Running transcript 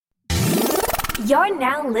You're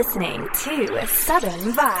now listening to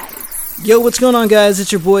Southern Vibes. Yo, what's going on, guys?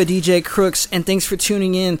 It's your boy DJ Crooks, and thanks for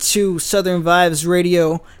tuning in to Southern Vibes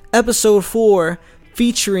Radio, episode 4,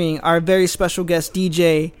 featuring our very special guest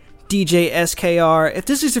DJ SKR. If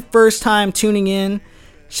this is your first time tuning in,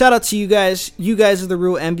 shout out to you guys. You guys are the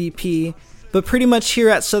real MVP. But pretty much here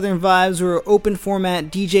at Southern Vibes, we're an open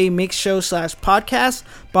format DJ mix show / podcast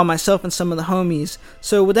by myself and some of the homies.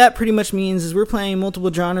 So what that pretty much means is we're playing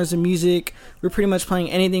multiple genres of music. We're pretty much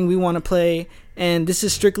playing anything we want to play. And this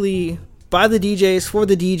is strictly by the DJs, for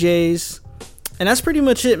the DJs. And that's pretty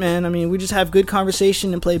much it, man. I mean, we just have good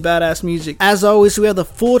conversation and play badass music. As always, we have the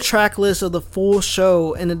full track list of the full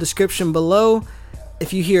show in the description below.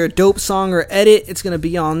 If you hear a dope song or edit, it's going to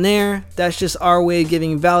be on there. That's just our way of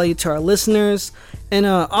giving value to our listeners. And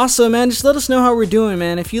also, man, just let us know how we're doing,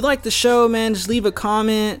 man. If you like the show, man, just leave a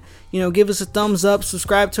comment. Give us a thumbs up.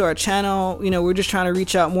 Subscribe to our channel. We're just trying to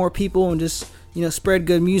reach out more people and just, spread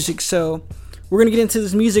good music. So we're going to get into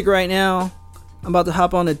this music right now. I'm about to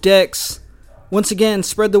hop on the decks. Once again,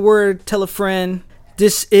 spread the word. Tell a friend.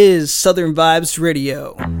 This is Southern Vibes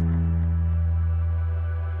Radio.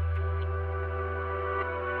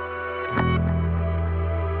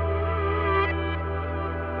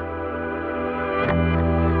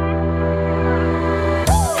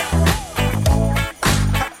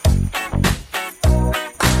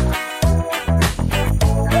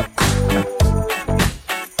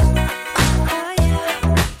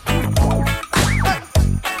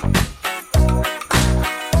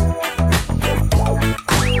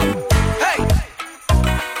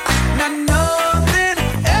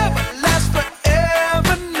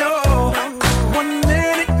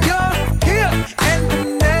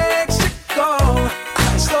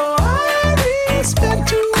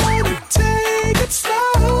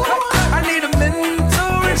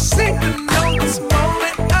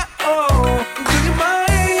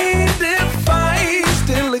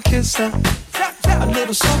 A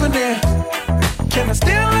little souvenir. Can I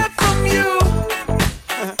steal it from you?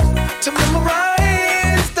 To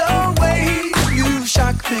memorize the way you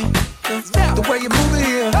shock me, the way you move it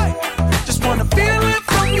here. Just wanna feel it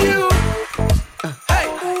from you. Hey,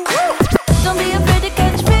 don't be afraid to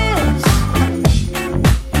catch feels.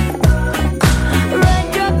 Ride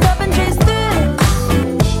your cup and chase thrills.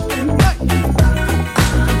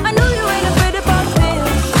 I know you ain't afraid to pop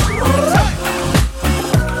pills.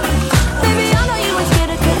 Baby, I know you ain't scared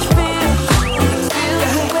to catch feels.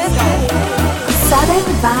 Southern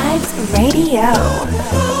Vibes Radio.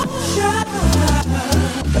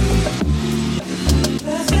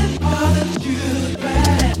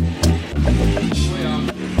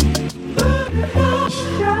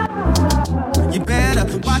 you better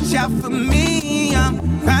watch out for me. I'm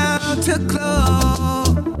bound to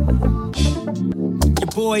close. Your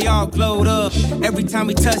boy all glowed up. Every time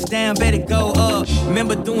we touch down, better go up.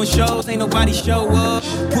 Remember doing shows, ain't nobody show up.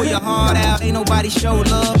 Pull your heart out, ain't nobody show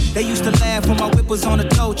love. They used to laugh when my whip was on a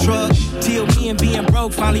tow truck. Till me and being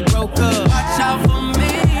broke finally broke up. Watch out for me,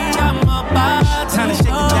 I'm about to time to shake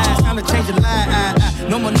the dice, time to change the life.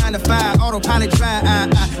 No more 9 to 5, autopilot drive.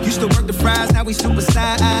 Used to work the fries, now we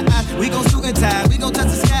superstar. We gon' suit and tie, we gon' touch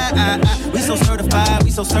the sky. We so certified,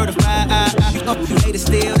 we so certified. You hate it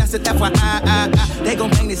still, that's an FYI. They gon'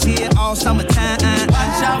 bang this here all summertime.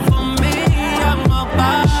 Watch out for me, I'm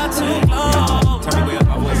about to blow. Turn me way up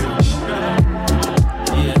my voice.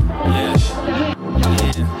 Yeah.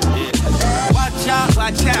 Watch out,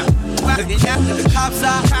 watch out. The cops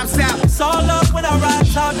out. It's all up when I ride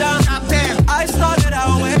top down. Top down. I started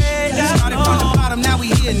our way down. Started from the bottom, now we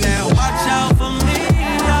here now. Watch out for me,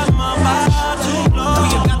 I'm about to blow. We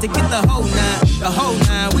about to get the whole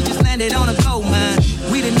nine. We just landed on a gold mine.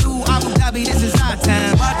 We the new Abu Dhabi, this is our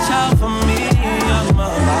time. Watch out for me, I'm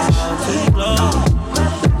about to blow.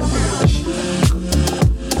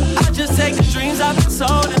 I just take the dreams I've been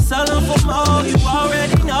sold and sell them for more. You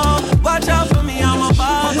already know. Watch out for me, I'm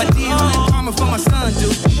about to blow. Karma for my son,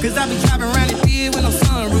 dude. Cause I be driving around in field with no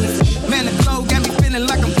sunroof. Man, the glow got me feeling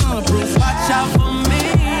like I'm gunproof. Watch out for me,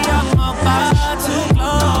 I'm about to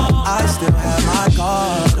blow. I still have my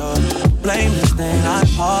guard up. Blame this thing I'm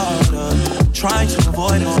part of. Trying to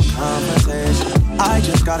avoid all conversation. I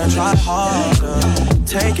just gotta try harder.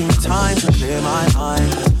 Taking time to clear my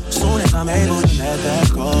mind. Soon as I'm able to let that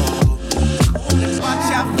go.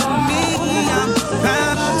 Watch out for me, I'm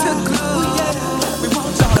about to glow. We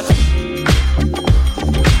won't talk.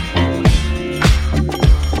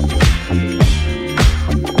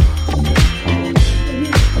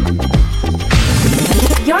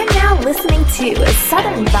 You're now listening to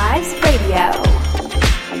Southern Vibes Radio.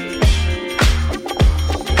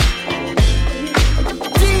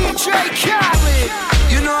 DJ Khaled.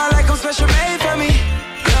 know I like them special made for me.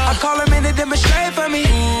 I call them in to demonstrate for me.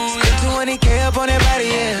 Spend 20K up on that body,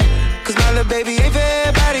 yeah. Cause my little baby ain't for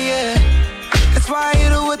everybody, yeah. That's why I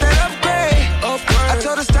hit her with that upgrade. I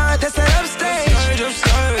told her start, that's that upstage.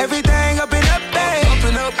 Everything up and up, babe.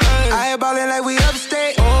 I ain't ballin' like we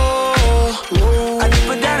upstate. Oh, I dip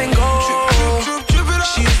it down and go.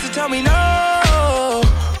 She used to tell me no,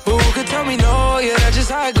 but who could tell me no? Yeah, that's just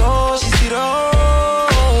how it goes. She see the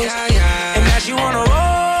hoes, and now she wanna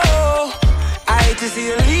roll. I hate to see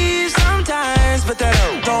her leave sometimes, but that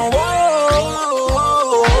don't roll.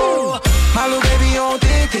 My little baby on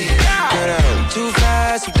thick, too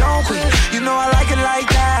fast, so don't quit. You know I like it like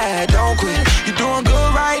that, don't quit. You doing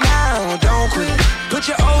good right now, don't quit. Put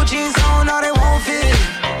your old jeans on, now they won't fit.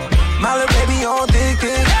 My little baby on thick,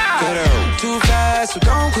 too fast, so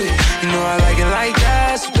don't quit. You know I like it like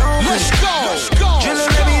that, so don't quit. Let's go. Drillin'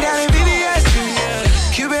 baby down in VVS.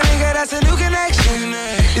 Cuban nigga, that's a new connection.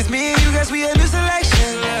 It's me and you, guess we a new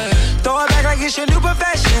selection. Throw it back like it's your new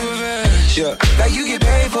profession. Yeah, like you get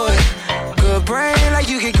paid for it. Good brain, like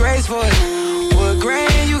you get grades for it. Wood grain,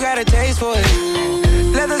 you got a taste for it.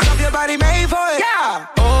 Leather stuff your body made for it. Yeah.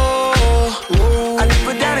 Oh, I dip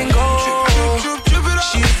it down and go.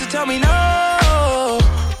 She used to tell me no,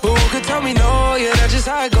 but who could tell me no? Yeah, that's just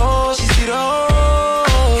how it goes. She see the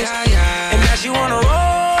hoes, and now she wanna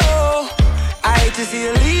roll. I hate to see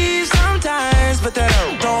her leave sometimes, but that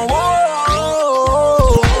don't roll.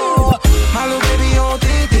 My little baby on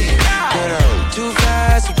thick, too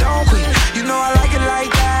fast, so don't quit. You know I like it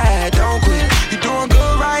like that, don't quit. You doing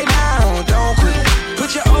good right now, don't quit.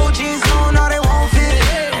 Put your old jeans on, now they won't fit.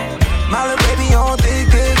 My little baby on thick,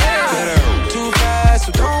 too fast,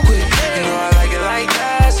 so don't quit. You know I like it like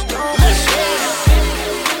that, so don't quit.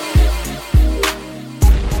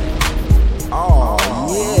 Oh,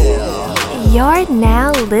 yeah. You're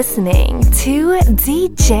now listening to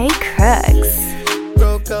DJ Crooks.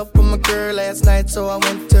 Broke up with my girl last night, so I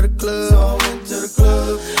went to the club.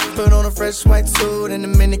 Put on a fresh white suit and a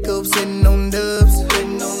mini coupe, sitting on dubs.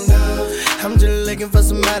 I'm just looking for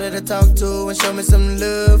somebody to talk to and show me some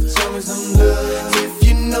love. If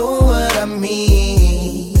you know what I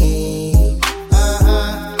mean.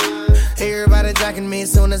 Everybody jocking me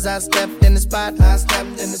as soon as I stepped in the spot.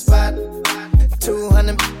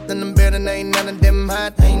 200 in the building, ain't none of them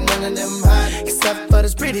hot. Except for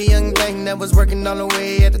this pretty young thing that was working all the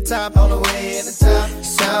way at the top.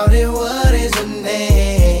 Shouted, what is her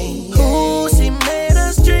name? Ooh, she made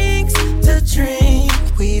us drinks to drink.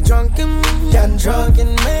 We drunk and got drunk,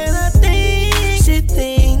 and man, I think she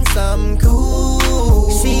thinks I'm cool.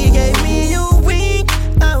 She gave me a wink,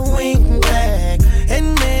 I winked back,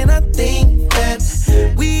 and man, I think that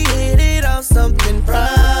we hit it off something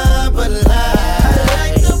proper like.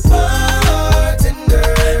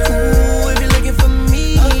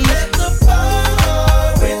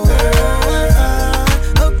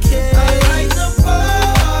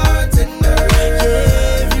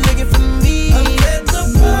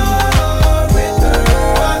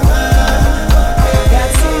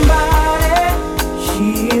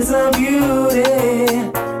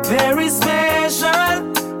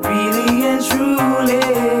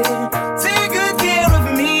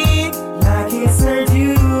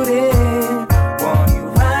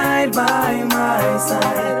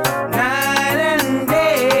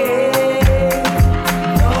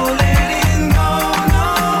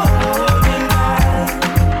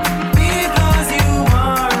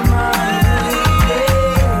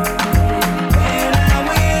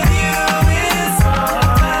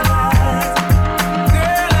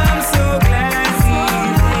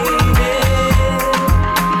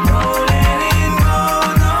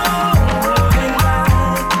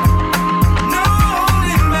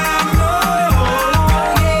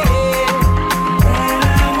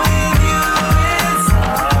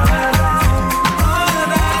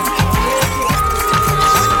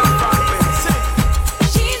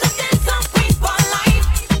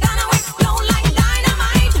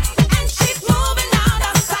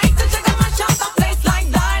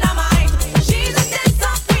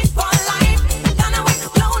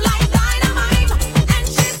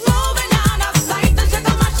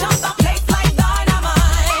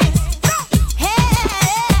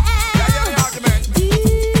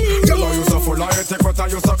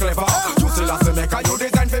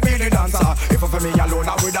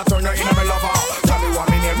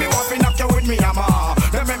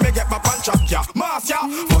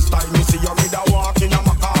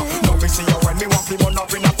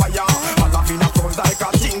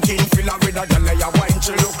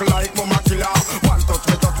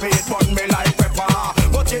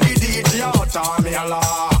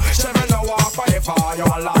 you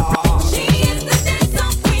a lot. She is the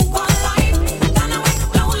dance queen for life. Gonna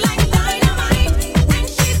flow like dynamite. And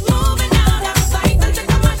she's moving out of sight. And she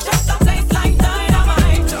come and shut the place like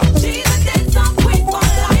dynamite. She's the dance queen for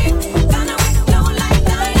life. Gonna flow like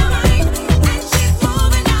dynamite. And she's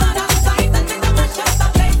moving out of sight. And she come and shut the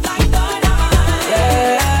place like dynamite.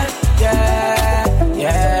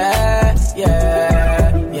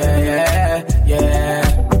 Yeah.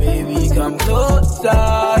 Baby, come closer.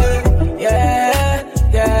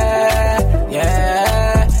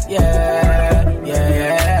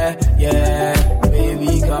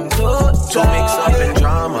 Baby, come closer. To mix up in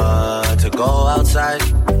drama, to go outside.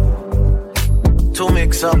 To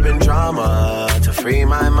mix up in drama, to free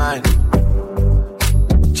my mind.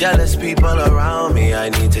 Jealous people around me, I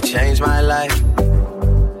need to change my life.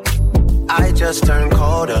 I just turn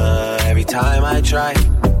colder every time I try.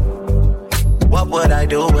 What would I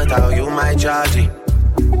do without you, my Georgie?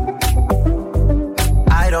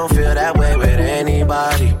 I don't feel that way with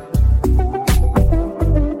anybody.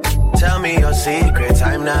 Tell me your secrets,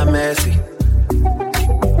 I'm not messy.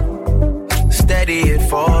 Steady it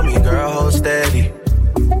for me, girl, hold steady.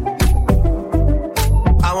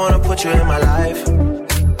 I wanna put you in my life.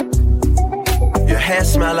 Your hair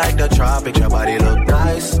smell like the tropics, your body look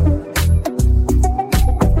nice.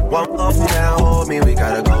 One more from now, hold me, we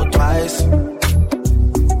gotta go twice.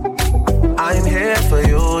 I'm here for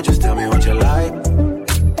you, just tell me what you like.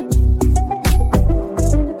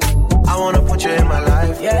 I wanna put you in my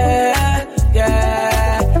life. Yeah.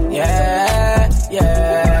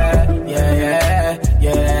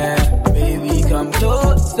 Baby, come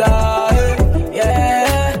closer.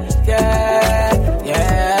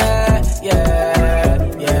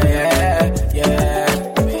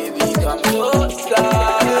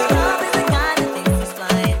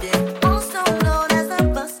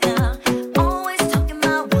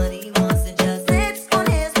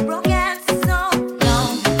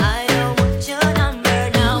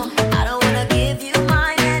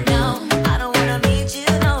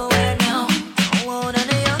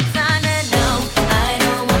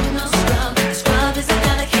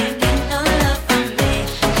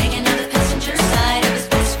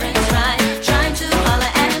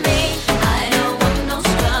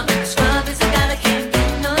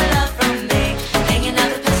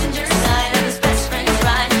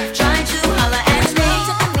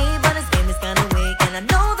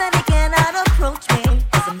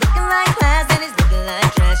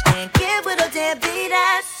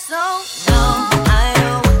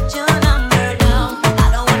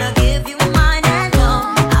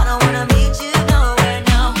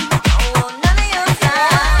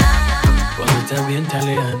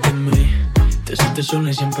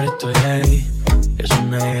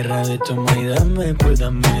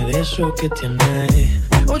 Que tiene.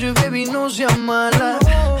 Oye, baby, no seas mala.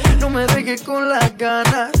 No me dejes con las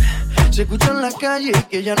ganas. Se escucha en la calle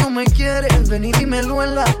que ya no me quieres. Ven y dímelo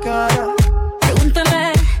en la cara.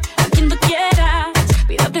 Pregúntale a quien tú quieras.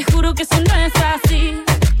 Pero te juro que eso no es así.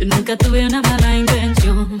 Yo nunca tuve una mala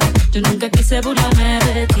intención. Yo nunca quise burlarme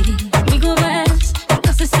de ti. Conmigo ves,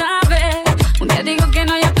 nunca se sabe. Un día digo que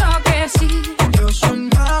no, y otro que sí. Yo soy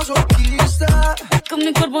masoquista. Con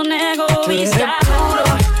mi cuerpo un egoísta.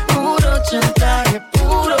 Puro chantaje,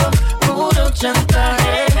 puro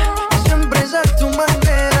chantaje. Siempre es a tu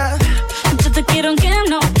manera. Yo te quiero aunque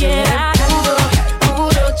no quieras.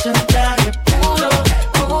 Puro chantaje, puro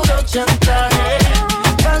chantaje.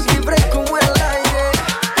 Vas libre como el aire.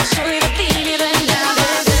 Soy de ti, mi reina.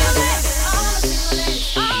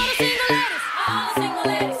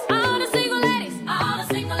 All the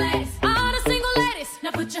single ladies.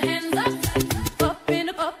 Now put your hands up. Up in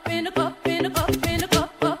the up in the up in the up in the up.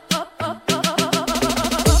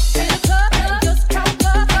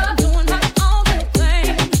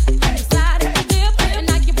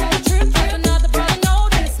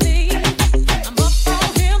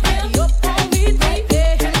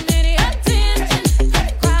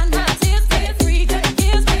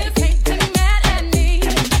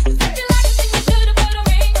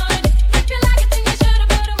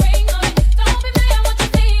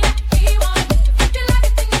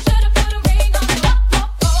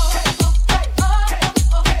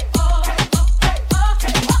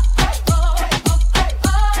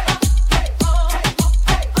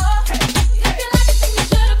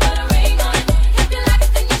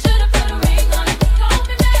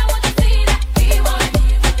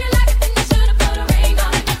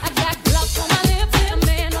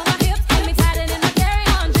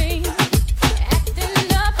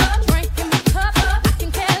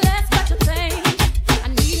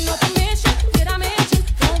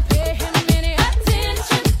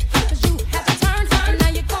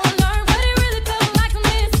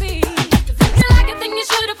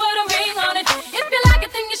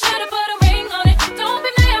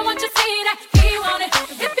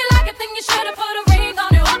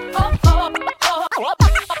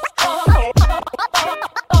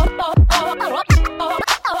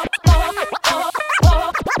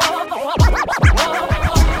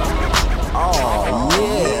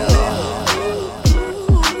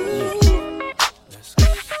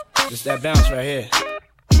 It's that bounce right here.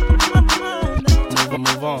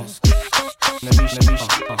 Move on.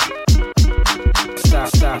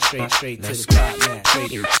 Stop, straight to the top, man.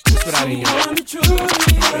 That's what I need.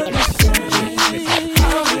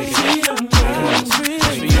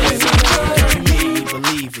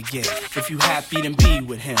 Believe again. If you happy, then be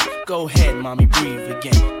with him. Go ahead, mommy, breathe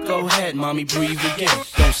again. Go ahead, mommy, breathe again.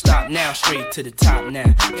 Don't stop now, straight to the top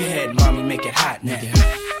now. Go ahead, mommy, make it hot now.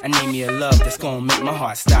 I need me a love that's gonna make my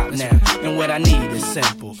heart stop now. And what I need is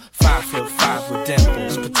simple. 5'5" with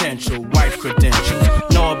dimples, potential wife credentials.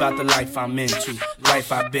 Know about the life I'm into,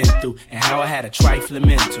 life I've been through, and how I had a trifling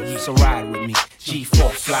mental. So ride with me,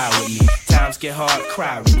 G4, fly with me. Times get hard,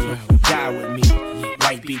 cry with me, die with me.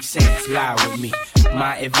 White Beach Saints, lie with me.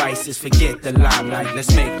 My advice is forget the limelight.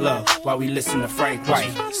 Let's make love while we listen to Frank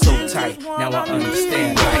White. So tight, now I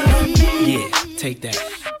understand life. Yeah, take that.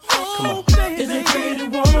 Come on. Is a pretty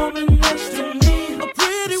woman next to me? A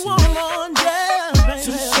pretty woman, yeah, baby.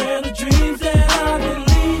 To share the dreams that I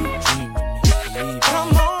believe.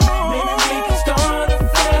 Come on, maybe we can start a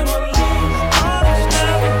family.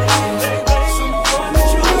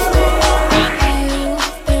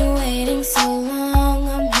 You've been waiting so long.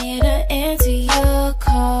 I'm here to answer your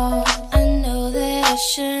call. I know that I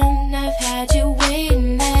shouldn't have had you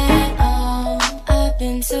waiting at all. I've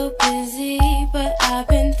been so busy, but I've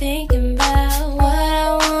been thinking about what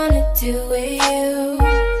I wanna do with you.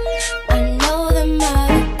 I know them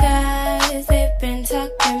other guys, they've been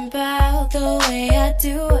talking about the way I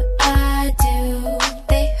do what I do.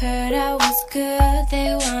 They heard I was good,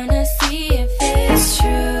 they wanna see if it's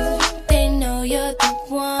true. They know you're the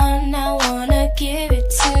one I wanna give it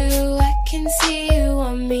to. I can see you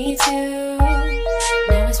want me too.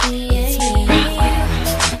 Now it's me and you.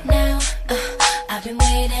 Now I've been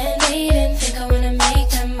waiting, think I wanna make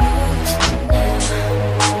that move now.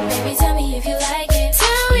 Baby, tell me if you like it.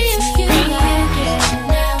 Tell me if you like it.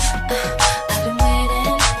 Now I've been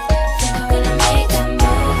waiting, think I wanna make that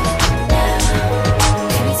move now.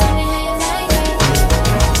 Baby, tell me how you like it.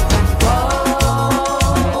 Whoa,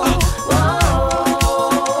 whoa, whoa,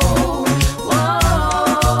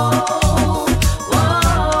 whoa.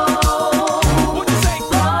 What you say?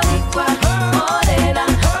 Boricua, morena,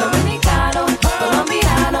 dominicano,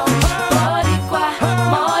 colombiano. Boricua,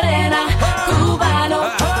 morena, cubano,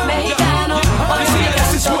 mexicano. You see,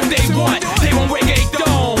 this is what they want. They want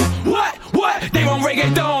reggaeton. What? They want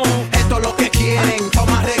reggaeton. Esto es lo que quieren,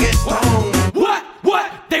 toma reggaetón. What?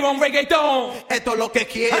 They want reggaeton. Esto es lo que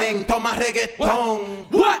quieren, toma reggaetón.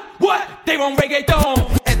 What? They want reggaeton.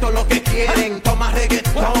 Esto es lo que quieren, toma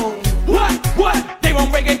reggaetón. What? They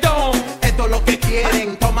want reggaeton. Esto es lo que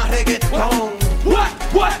quieren, toma reggaetón.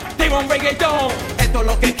 What? They want reggaeton. Esto es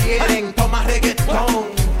lo que quieren, toma reggaetón.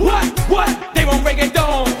 What? They want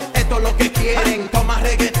reggaeton. Esto es lo que quieren, toma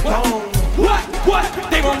reggaetón. What?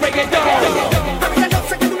 They want reggaeton. Mira, yo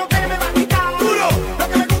sé que tú no te me vas a quitar. Duro. Lo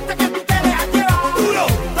que me gusta es que tú te dejas llevar. Duro.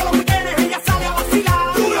 Todos los weekends ella sale a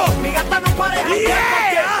vacilar. Duro. Mi gata no para de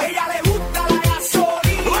janguear porque ella le gusta la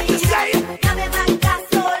gasolina. What you say? Dame más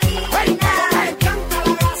gasolina. Le encanta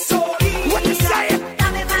la gasolina. What you say?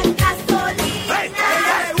 Dame más gasolina.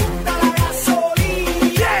 Ella le gusta la gasolina.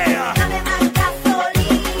 Yeah. Dame más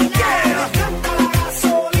gasolina. Le encanta la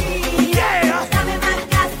gasolina. Yeah. Dame más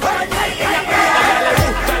gasolina. Ella le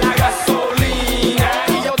gusta la gasolina y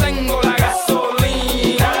yo tengo la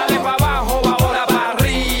gasolina. Dale pa' abajo, ahora pa'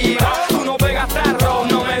 arriba. Tú no pegas arroz,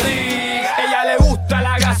 no me digas. Ella le gusta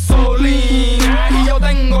la gasolina y yo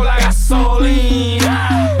tengo la gasolina.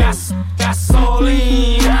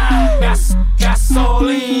 Gasolina.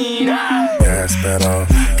 Gas pedal,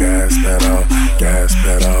 gas pedal, gas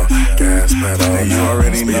pedal, gas pedal. And you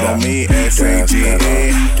already know me,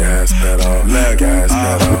 S-A-G-A. Gas pedal, gas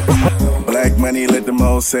pedal. Black money, let them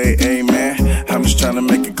all say amen. I'm just trying to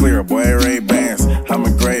make it clear, boy, Ray-Bans. I'm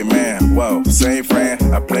a great man, whoa, say friend.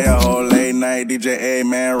 I play a whole late night DJ,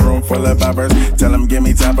 man. Room full of boppers, tell them give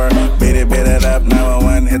me topper. Beat it up,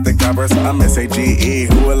 911, hit the coppers. I'm S-A-G-E,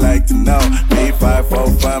 who would like to know?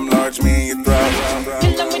 B545, large me in your throat.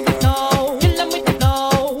 Kill 'em with the dough. Kill 'em with the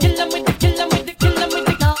dough. Kill 'em with the dough. Kill 'em with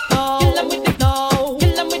the dough. Kill 'em with the dough.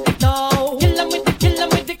 Kill 'em with the dough.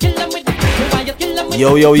 Kill 'em with the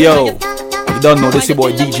Yo. You don't know, this your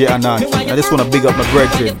boy DJ Anand. I just wanna big up my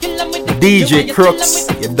brethren. DJ Crooks,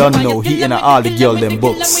 you don't know, he in all the girl them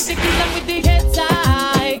books.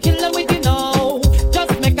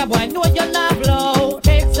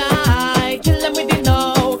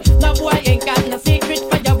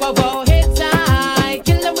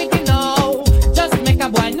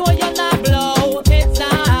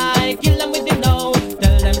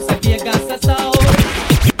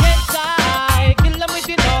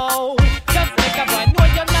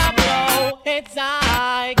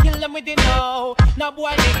 them with you know. No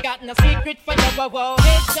boy, they got no secret for you. Whoa, whoa.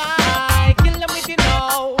 Heads high, kill them with you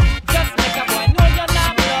know. Just make a boy know you're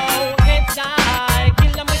not low. Heads high,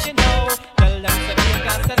 kill them with you know. Tell them to think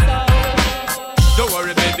of the soul. Don't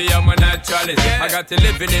worry, baby, I'm a naturalist. I got you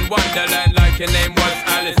living in Wonderland like your name was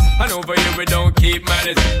Alice. And over here we don't keep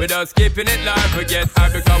malice. With us keeping it live, we get high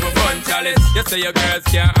because we fun chalice. You say your girls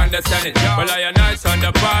can't understand it. Well, I a nice on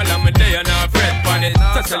the ball and me day and I fret on it.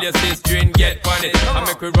 So tell your sister and get on it. I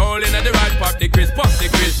make we roll in at the right, pop the Chris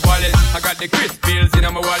wallet. I got the Chris pills in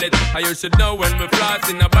my wallet. And you should know when we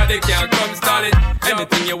flossing, nobody can't come stall it.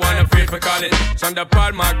 Anything you wanna feel for call it. Shonda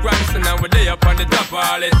Paul, my grandson, and we day up on the top of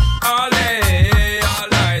all it. All day, all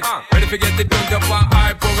night. Ready to get the drunk up on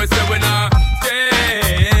hype, but we say we not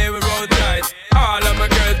stay, we roll tight. All of my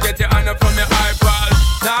girls get your honor from your iPod.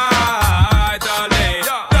 Night, all day.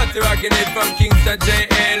 Not rocking it from Kingston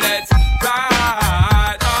J.A. Let's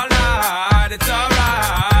ride all night, it's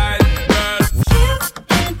alright, girl. You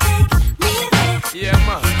can take me there. Yeah,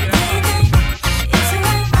 man. It's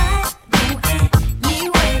alright, you get me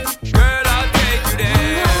wet. Girl, I'll take you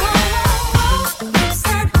there.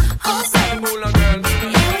 Hold on, girl.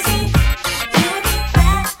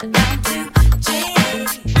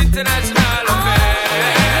 International affair.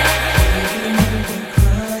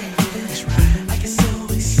 I get so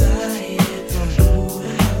excited.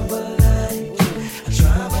 I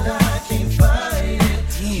try, but I can't fight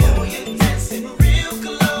it. Oh, you're dancing real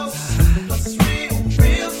close. Plus it's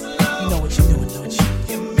real slow. You know what you're doing, don't you?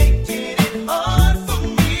 You're making it hard for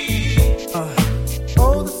me.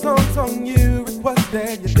 Oh, the song's on you.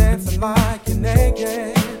 Requested you're dancing like you're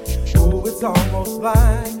naked. Oh, it's almost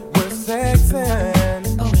like we're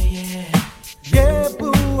sexing. Oh yeah, yeah,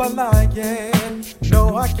 boo, I like it.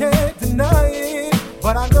 No, I can't deny it,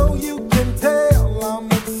 but I know you can tell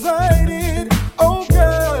I'm excited. Oh,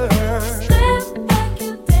 girl, step back,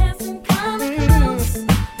 you're dancing kinda close.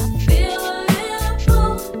 I feel a little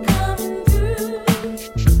pull coming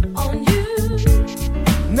through on you.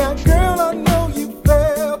 Now, girl, I know you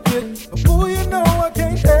felt it, but boo, you know I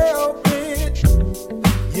can't help it.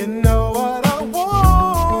 You know what I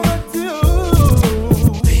wanna do,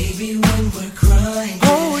 Baby, when we're crying,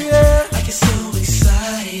 oh yeah, I get so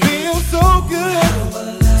excited. Feels so good,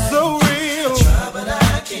 so real. I try, but I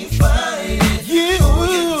can't fight it. You, oh,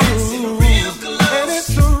 you're dancing real close. and it's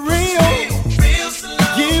surreal. Real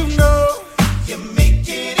slow. You know, You're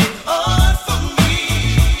making it hard for me.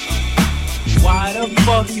 Why the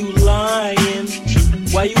fuck you lying?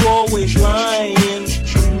 Why you always lying?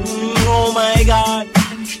 Oh my god,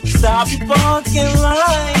 stop your fucking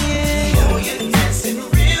lying. Oh, you're dancing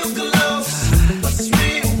real close. But it's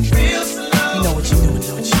real slow. you know what you're doing,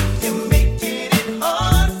 don't you? You're making it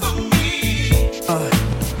hard for me.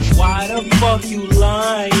 Why the fuck you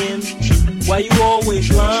lying? Why you always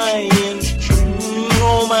lying?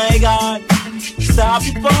 Oh my god, stop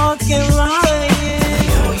your fucking lying.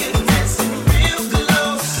 Oh, you're dancing real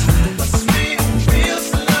close. But it's real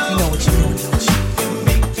slow. You know what you're doing, don't you? You're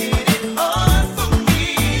making it hard for me.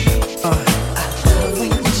 I love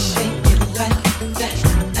when you shake it like that.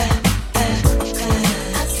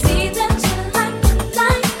 I see that you like it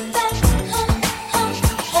like that.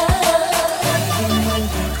 Even when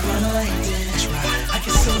we're grinding, I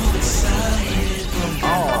get so excited.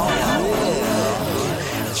 I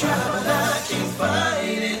try, but I can't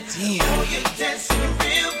fight it. Oh, you're dancing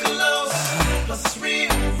real close. Plus it's real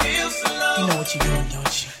slow. You know what you're doing,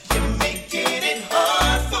 don't you? You're making it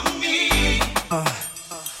hard for me.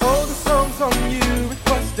 Oh, the song's on you.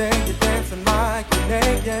 Requested you're dancing like you're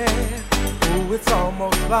naked. Oh, it's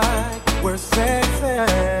almost like we're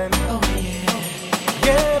sexing. Oh yeah.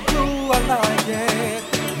 Yeah, blue, I like it.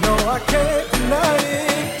 No, I can't deny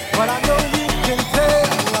it, but I know you can tell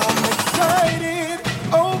I'm excited.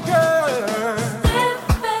 Oh, girl. Step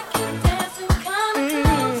back, you're dancing kinda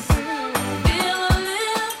close. Feel a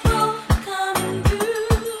little pull coming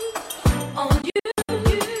through on you.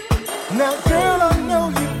 Now, girl, I know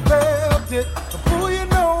you felt it, but boo, you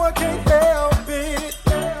know I can't help it.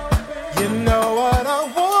 You know what I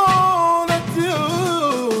wanna do.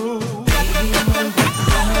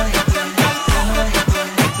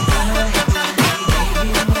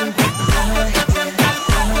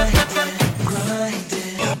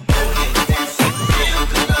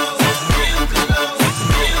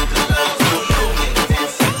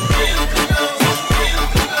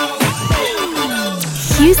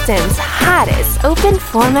 Houston's hottest open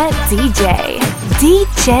format DJ,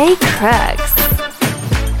 DJ Crooks.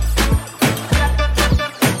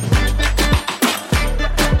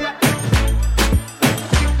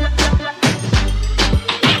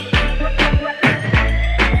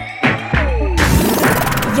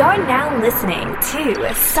 You're listening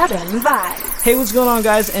to Southern Vibes. Hey, what's going on,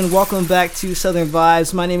 guys, and welcome back to Southern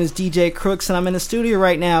Vibes. My name is DJ Crooks, and I'm in the studio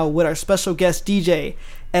right now with our special guest DJ,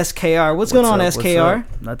 SKR. What's going on, up, SKR?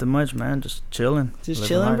 Nothing much, man. Just chilling. Just Living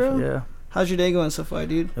chilling, life. bro? Yeah. How's your day going so far,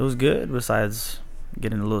 dude? It was good, besides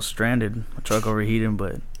getting a little stranded. My truck overheating,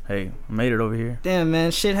 but hey, I made it over here. Damn,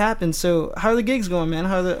 man, shit happens. So, how are the gigs going, man?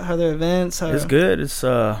 How are the events? It's good. It's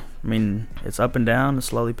I mean, it's up and down. It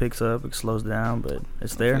slowly picks up. It slows down, but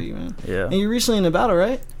it's there. You, man. Yeah. And you're recently in a battle,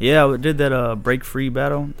 right? Yeah, we did that Break Free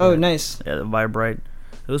battle. Oh, nice. Yeah, the Vibrite.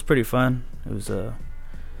 It was pretty fun. It was a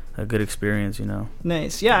good experience, you know.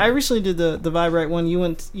 Nice. Yeah, I recently did the Vibrite one. You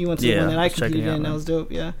went to the one that I competed in. That was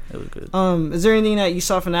dope. Yeah. It was good. Is there anything that you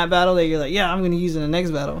saw from that battle that you're like, yeah, I'm going to use in the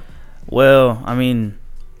next battle? Well, I mean,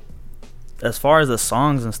 as far as the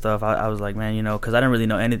songs and stuff, I was like, man, you know, because I didn't really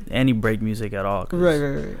know any break music at all.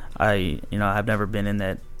 Right. I've never been in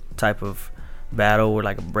that type of battle where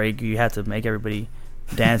like a break, you have to make everybody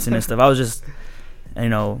dancing and stuff. I was just, you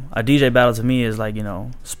know, a DJ battle to me is like, you know,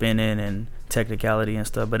 spinning and technicality and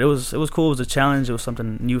stuff. But it was cool. It was a challenge. It was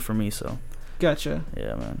something new for me. So. Gotcha.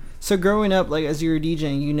 Yeah, man. So growing up, like as you were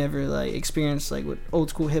DJing, you never like experienced like with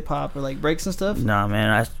old school hip hop or like breaks and stuff? Nah,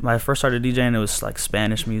 man. When I first started DJing, it was like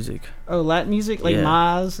Spanish music. Oh, Latin music, like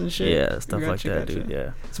Maz and shit. Yeah, stuff like that, dude.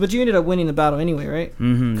 Yeah. So, but you ended up winning the battle anyway, right?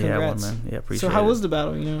 Mm-hmm. Yeah, I won, man. Yeah, appreciate it. So how was the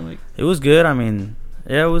battle? You know, like it was good. I mean,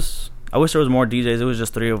 yeah, it was. I wish there was more DJs. It was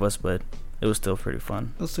just 3 of us, but it was still pretty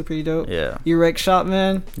fun. It was still pretty dope. Yeah. You wreck shop,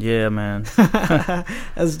 man? Yeah, man.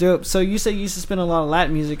 That's dope. So you said you used to spin a lot of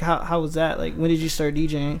Latin music. How was that? Like, when did you start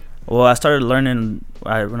DJing? Well, I started learning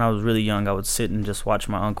when I was really young. I would sit and just watch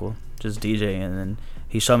my uncle just DJ, and then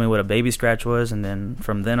he showed me what a baby scratch was, and then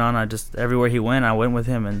from then on, everywhere he went, I went with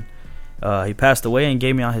him, and he passed away and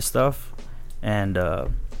gave me all his stuff, and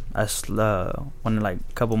when like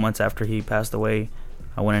a couple months after he passed away,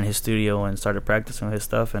 I went in his studio and started practicing his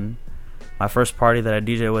stuff, and my first party that I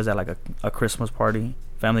DJed was at like a Christmas party,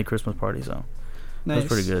 family Christmas party, so nice. It was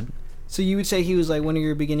pretty good. So you would say he was like one of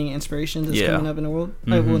your beginning inspirations that's coming up in the world?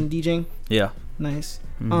 Like when DJing? Yeah. Nice.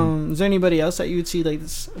 Is there anybody else that you would see like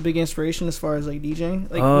this a big inspiration as far as like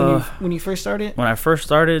DJing? Like when you first started? When I first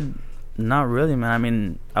started, not really, man. I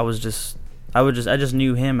mean, I just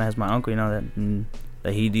knew him as my uncle, you know,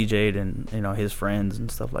 that he DJ'd and, you know, his friends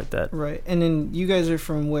and stuff like that. Right. And then you guys are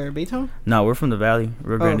from where? Baytown? No, we're from the Valley.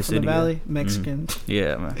 Rio Grande City. From the Valley? Mexican.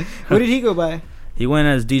 Yeah, man. What did he go by? He went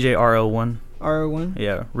as DJ RO1. RO1?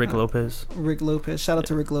 Yeah, Rick Lopez. Rick Lopez. Shout out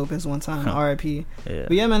to Rick Lopez one time. R.I.P. Yeah.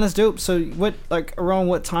 But yeah, man, that's dope. So around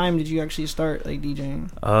what time did you actually start like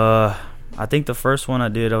DJing? I think the first one I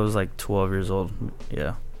did, I was like 12 years old.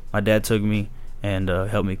 Yeah. My dad took me and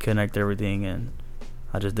helped me connect everything, and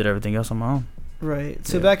I just did everything else on my own. Right.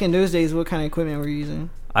 So back in those days, what kind of equipment were you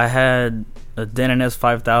using? I had a Denon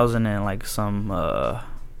S5000 and like some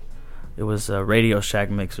it was a Radio Shack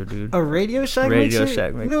mixer, dude. A Radio Shack mixer? Radio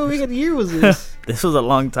Shack mixer. No, what year was this? This was a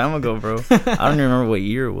long time ago, bro. I don't even remember what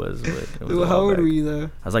year it was. But it was how old were you though?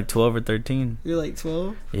 I was like 12 or 13. You're like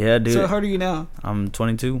 12? Yeah, dude. So how old are you now? I'm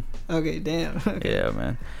 22. Okay, damn. Okay. Yeah,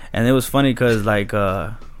 man. And it was funny because like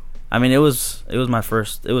I mean, it was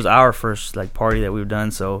our first like party that we've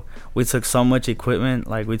done, so we took so much equipment,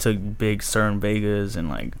 like we took big Stern Vegas and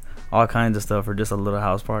like all kinds of stuff for just a little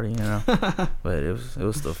house party, you know. But it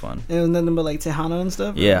was still fun. It was nothing but like Tejano and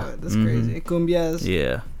stuff? Yeah. Oh, that's crazy. Cumbias.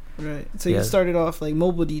 Yeah. Right. So you started off like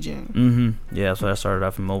mobile DJing. Yeah, so I started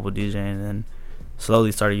off in mobile DJing and then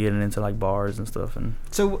slowly started getting into like bars and stuff. And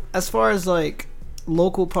so as far as like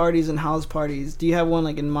local parties and house parties, do you have one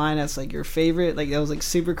like in mind that's like your favorite, like that was like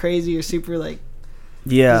super crazy or super like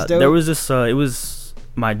there was this it was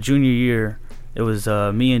my junior year. It was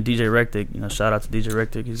me and DJ Rectic. You know, shout out to DJ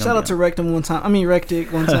Rectic. Shout out to Rectum one time. I mean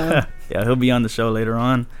Rectic one time. Yeah, he'll be on the show later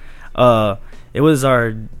on. It was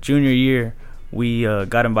our junior year. We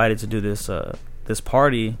got invited to do this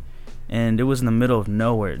party, and it was in the middle of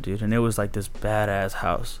nowhere, dude. And it was like this badass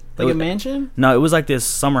house. Like a mansion? No, it was like this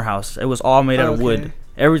summer house. It was all made out of wood.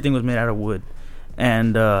 Everything was made out of wood,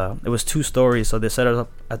 and it was 2 stories. So they set us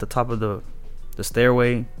up at the top of the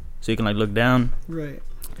stairway, so you can like look down. Right.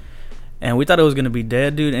 And we thought it was gonna be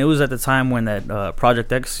dead, dude. And it was at the time when that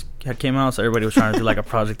Project X had came out, so everybody was trying to do like a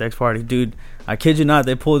Project X party, dude. I kid you not,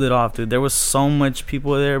 they pulled it off, dude. There was so much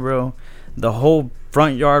people there, bro. The whole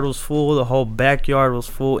front yard was full, the whole backyard was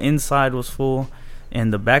full, inside was full,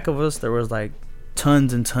 and the back of us there was like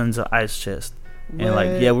tons and tons of ice chests. And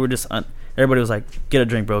like we were just everybody was like, get a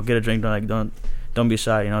drink, bro, get a drink. Don't be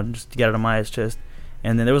shy, you know, just get out of my ice chest.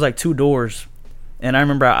 And then there was like 2 doors, and I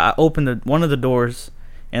remember I opened one of the doors.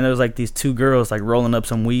 And there was like these 2 girls like rolling up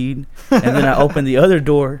some weed, and then I opened the other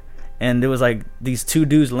door, and there was like these two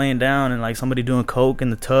dudes laying down and like somebody doing coke in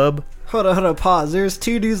the tub. Hold on, pause. There's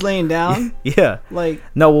two dudes laying down. Yeah. Like,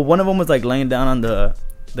 no, well, one of them was like laying down on the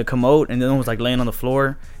commode, and the other one was like laying on the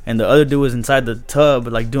floor, and the other dude was inside the tub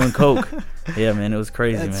like doing coke. Yeah, man, it was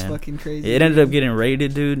crazy. That's man. fucking crazy. It ended up getting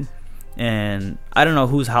raided, dude, and I don't know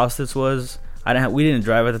whose house this was. We didn't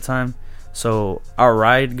drive at the time, so our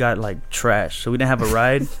ride got like trashed. So we didn't have a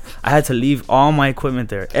ride. I had to leave all my equipment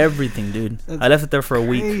there, everything, dude. I left it there for a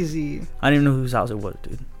week. Crazy. I didn't even know whose house it was,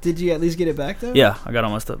 dude. Did you at least get it back though? Yeah, I got all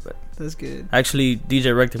my stuff back. That's good. Actually,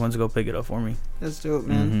 DJ Rector went to go pick it up for me. That's dope,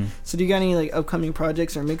 man. So do you got any like upcoming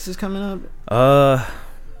projects or mixes coming up?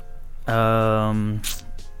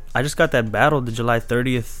 I just got that battle the July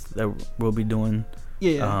 30th that we'll be doing.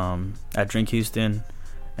 Yeah. At Drink Houston,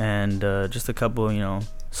 and just a couple,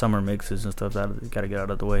 summer mixes and stuff that got to get out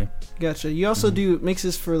of the way. Gotcha. You also do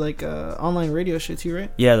mixes for like online radio shit too, right?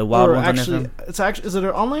 Yeah, the Wild or Ones actually, on FM. it's actually, is it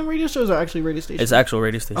an online radio show or is it actually radio station? It's actual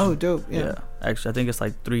radio station. Oh, dope. Yeah. Actually, I think it's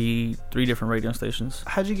like three different radio stations.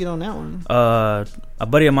 How'd you get on that one? A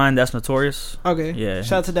buddy of mine, that's Notorious. Okay. Yeah.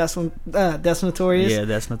 Shout out to That's Notorious. Yeah,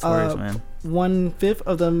 that's Notorious, man. 1/5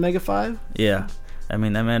 of the Mega 5. Yeah. I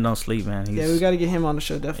mean, that man don't sleep, man. Yeah, we got to get him on the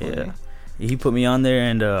show, definitely. Yeah. He put me on there,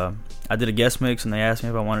 and I did a guest mix, and they asked me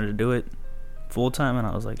if I wanted to do it full time, and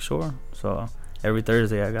I was like, sure. So every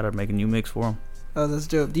Thursday, I got to make a new mix for him. Oh, that's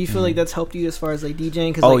dope. Do you feel like that's helped you as far as like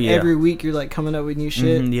DJing? Because every week you're like coming up with new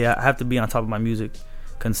shit. Yeah, I have to be on top of my music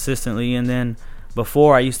consistently, and then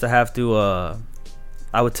before I used to have to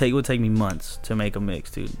it would take me months to make a mix,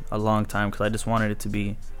 dude. A long time, because I just wanted it to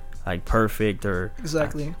be like perfect, or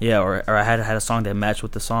exactly. Or I had a song that matched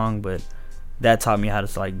with the song, but that taught me how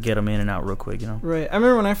to like get them in and out real quick, Right. I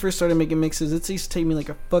remember when I first started making mixes, it used to take me like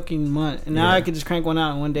a fucking month, and now I could just crank one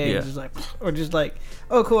out in one day, and just like,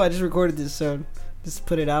 oh cool, I just recorded this, so just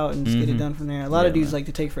put it out and just get it done from there. A lot of dudes like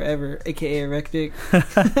to take forever, aka Erectic.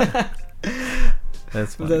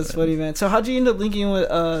 That's funny. That's funny, man. So how'd you end up linking with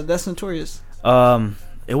That's Notorious?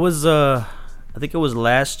 It was I think it was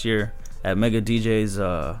last year at Mega DJ's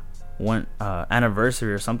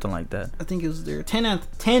anniversary or something like that. I think it was their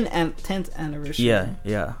 10th anniversary.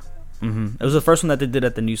 Yeah. It was the first one that they did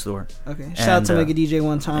at the new store. Okay. Shout out to Mega DJ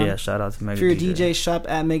one time. Yeah, shout out to Mega DJ. If you're a DJ, shop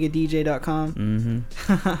at megadj.com.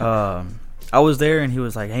 I was there, and he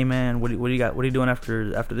was like, "Hey man, what do you got? What are you doing after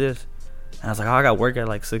this?" And I was like, "Oh, I got work at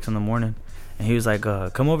like 6 in the morning." And he was like,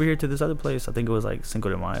 "Come over here to this other place. I think it was like Cinco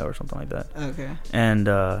de Mayo or something like that." Okay. And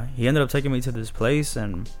he ended up taking me to this place,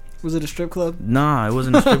 and was it a strip club? Nah, it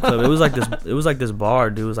wasn't a strip club. It was like this. It was like this bar,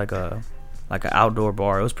 dude. It was like an outdoor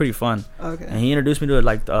bar. It was pretty fun. Okay. And he introduced me to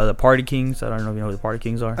like the Party Kings. I don't know if you know who the Party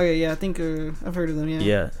Kings are. Okay, yeah, I think I've heard of them. Yeah.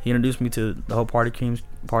 Yeah, he introduced me to the whole Party Kings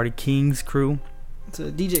crew. It's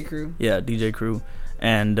a DJ crew. Yeah, DJ crew,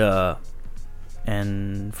 and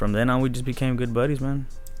from then on we just became good buddies, man.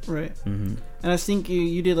 Right. And I think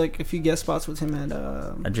you did like a few guest spots with him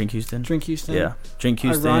at Drink Houston. Drink Houston. Yeah, Drink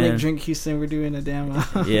Houston. Ironic Drink Houston. We're doing a damn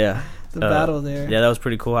yeah the battle there. Yeah, that was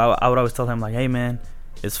pretty cool. I would always tell him like, hey man,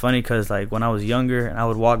 it's funny because like when I was younger and I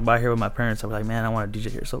would walk by here with my parents, I was like, man, I want to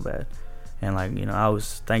DJ here so bad, and like I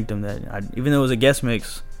always thanked them that even though it was a guest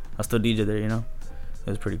mix, I still DJ there. It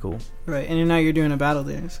was pretty cool. Right, and now you're doing a battle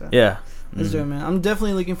there. So yeah, that's dope, man. I'm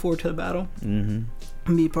definitely looking forward to the battle. And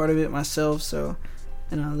be part of it myself. So.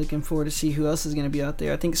 And I'm looking forward to see who else is going to be out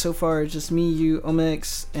there. I think so far it's just me, you,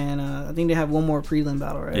 Omex, and I think they have one more prelim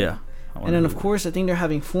battle, right? Yeah. And then, of course, I think they're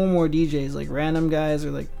having 4 more DJs, like random guys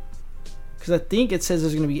or like... Because I think it says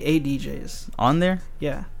there's going to be 8 DJs. On there?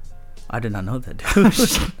 Yeah. I did not know that, dude.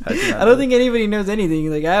 I don't think anybody knows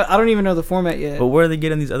anything. Like I don't even know the format yet. But where are they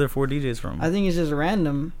getting these other 4 DJs from? I think it's just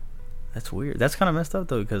random. That's weird. That's kind of messed up,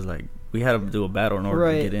 though, because like we had to do a battle in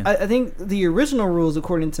order to get in. I think the original rules,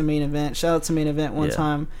 according to Main Event, shout out to Main Event one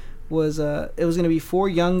time, was it was going to be 4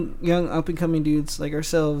 young up-and-coming dudes like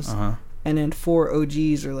ourselves, and then 4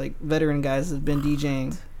 OGs or like veteran guys that have been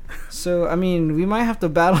DJing. So, I mean, we might have to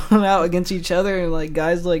battle out against each other and like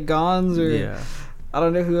guys like Gons or I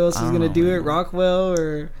don't know who else is going to do it, Rockwell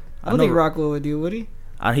or... I don't think Rockwell would do it, would he?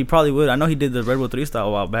 He probably would. I know he did the Redwood 3 style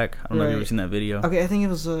a while back. I don't know if you've ever seen that video. Okay, I think it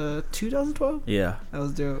was 2012. Yeah, that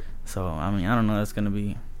was dope. So I mean, I don't know. That's gonna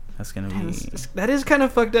be. That is kind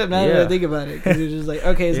of fucked up now that I think about it. Because it's just like,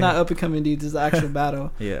 okay, it's not up and coming dudes. It's the actual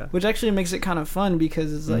battle. Yeah. Which actually makes it kind of fun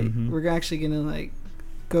because it's like we're actually gonna like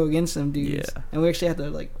go against them dudes. Yeah. And we actually have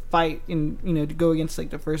to like fight and to go against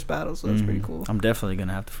like the first battle. So that's pretty cool. I'm definitely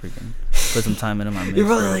gonna have to freaking put some time into my mix. You're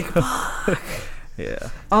probably like, fuck. Yeah.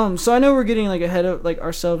 So I know we're getting like ahead of like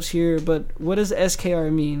ourselves here, but what does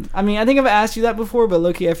SKR mean? I mean, I think I've asked you that before, but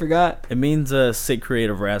low-key I forgot. It means sick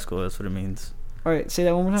creative rascal. That's what it means. All right, say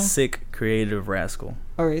that one more time. Sick Creative Rascal.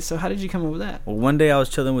 All right, so how did you come up with that? Well, one day I was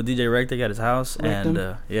chilling with DJ Rectic at his house, Rectum?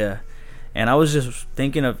 and yeah, and I was just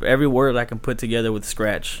thinking of every word I can put together with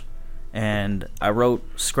Scratch, and I wrote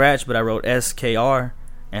Scratch, but I wrote SKR,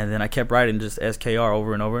 and then I kept writing just SKR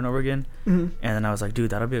over and over and over again, Mhm. and then I was like, dude,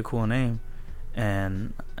 that'll be a cool name,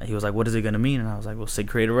 and he was like, what is it gonna mean? And I was like, well, Sick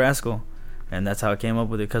Creative Rascal. And that's how I came up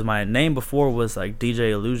with it, because my name before was like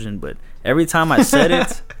DJ Illusion, but every time I said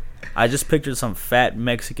it, I just pictured some fat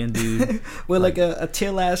Mexican dude With like a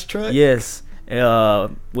tail ass truck. Yes,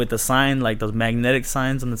 with the sign, like those magnetic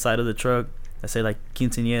signs on the side of the truck that say like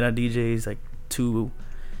Quinceañera DJs, like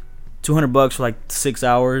 $200 for like 6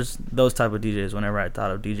 hours. Those type of DJs. Whenever I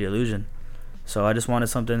thought of DJ Illusion, so I just wanted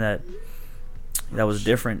something that was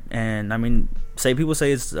different. And I mean, people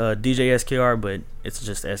say it's DJ SKR, but it's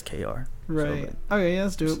just SKR. Right. Okay, yeah,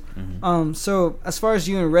 that's dope. Mhm. So as far as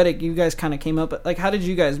you and Reddick, you guys kind of came up. Like, how did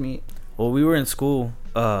you guys meet? Well, we were in school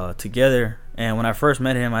together, and when I first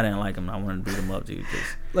met him, I didn't like him. I wanted to beat him up, dude. 'Cause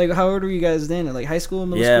Like, how old were you guys then? Like high school,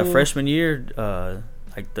 middle yeah, school? freshman year,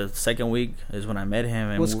 like the second week is when I met him.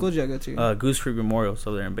 And What school did you go to? Goose Creek Memorial,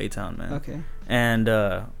 so they're in Baytown, man. Okay. And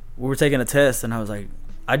we were taking a test, and I was like,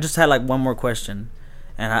 I just had like one more question,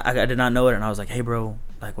 and I did not know it, and I was like, hey, bro,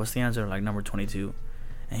 like, what's the answer? Like number 22.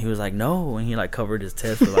 And he was like, no, and he like covered his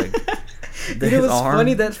test with like Dude, it was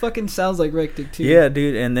funny. That fucking sounds like Rectic too. Yeah,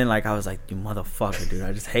 dude. And then like I was like, you motherfucker, dude.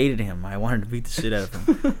 I just hated him. I wanted to beat the shit out of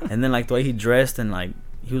him. And then like the way he dressed, and like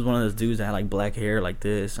he was one of those dudes that had like black hair like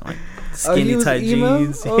this, and like skinny tight emo?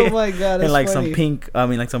 jeans. Oh my god, that's and like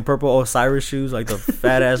funny. some purple Osiris shoes, like the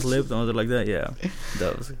fat ass lips and like that. Yeah,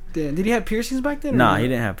 those. Damn. Did he have piercings back then? or Nah, no? he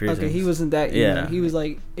didn't have piercings. Okay, he wasn't that emo. Yeah. He was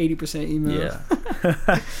like 80% emo.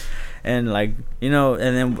 Yeah. And like, you know,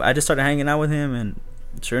 and then I just started hanging out with him, and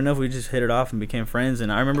sure enough, we just hit it off and became friends.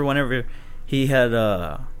 And I remember whenever he had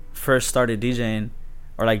first started DJing,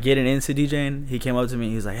 or like getting into DJing, he came up to me.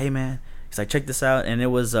 He was like, "Hey man," he's like, "Check this out." And it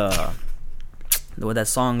was with that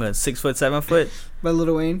song 6 foot 7 foot by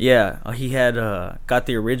Lil Wayne. Yeah, he had got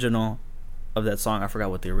the original of that song. I forgot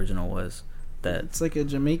what the original was. That It's like a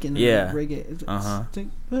Jamaican reggae.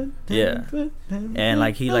 Yeah. And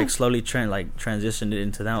like he like slowly transitioned it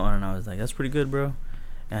into that one, and I was like, that's pretty good, bro.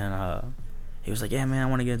 And he was like, yeah, man, I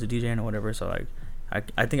want to get into DJing or whatever. So like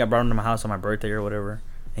I think I brought him to my house on my birthday or whatever,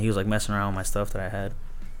 and he was like messing around with my stuff that I had,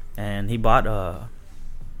 and he bought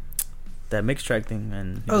that mix track thing.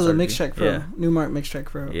 And the Mix Track Pro. Yeah. Newmark Mix Track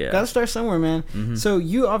Pro. Yeah. Gotta start somewhere, man. Mhm. So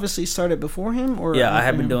you obviously started before him, or yeah, I after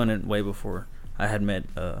had been him? doing it way before I had met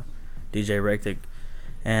DJ Rectic,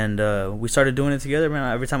 and we started doing it together,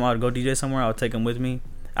 man. Every time I would go DJ somewhere, I would take him with me.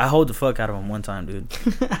 I hold the fuck out of him one time, dude.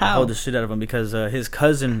 I hold the shit out of him because his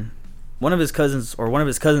cousin, one of his cousins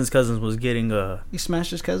cousins was getting You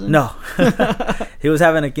smashed his cousin? No. He was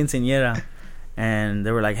having a quinceañera, and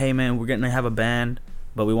they were like, hey man, we're gonna have a band,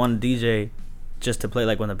 but we want a DJ just to play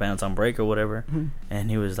like when the band's on break or whatever. Mhm. And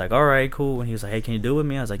he was like, all right, cool. And he was like, hey, can you do it with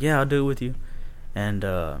me? I was like, yeah, I'll do it with you. And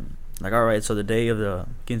like, all right. So the day of the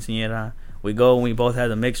quinceañera, we go and we both have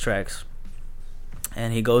the mix tracks,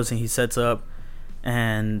 and he goes and he sets up,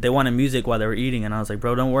 and they wanted music while they were eating, and I was like,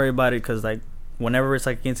 bro, don't worry about it, because like whenever it's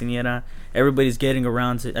like quinceañera, everybody's getting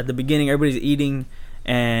around to, at the beginning everybody's eating,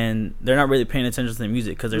 and they're not really paying attention to the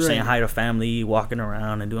music because they're saying hi to family, walking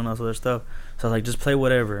around and doing all this other stuff. So I was like, just play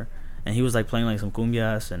whatever. And he was like playing like some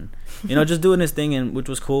cumbias and, you know, just doing his thing, and which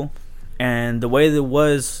was cool. And the way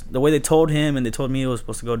they told him and they told me it was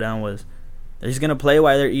supposed to go down was that he's gonna play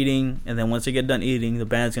while they're eating, and then once they get done eating, the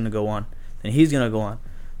band's gonna go on, and he's gonna go on.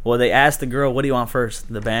 Well, they asked the girl, what do you want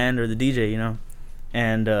first, the band or the DJ, you know?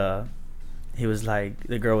 And he was like,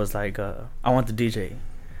 the girl was like, I want the DJ.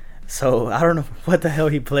 So I don't know what the hell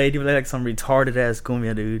he played. He played like some retarded ass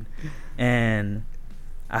cumbia, dude. And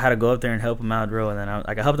I had to go up there and help him out, bro. And then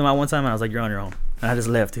I helped him out one time, and I was like, you're on your own. And I just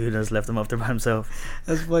left, dude. I just left him up there by himself.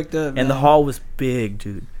 That's fucked up, man. And the hall was big,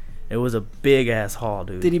 dude. It was a big ass hall,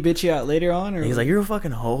 dude. Did he bitch you out later on? Or He's like, you're a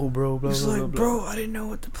fucking hoe, bro. Blah, He's blah, like, blah, blah. bro, I didn't know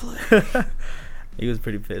what to play. He was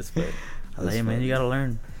pretty pissed, but I was like, hey, man, you gotta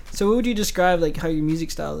learn. So what would you describe like how your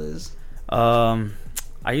music style is? I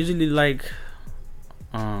usually like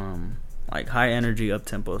high energy, up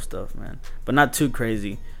tempo stuff, man, but not too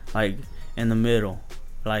crazy. Like in the middle,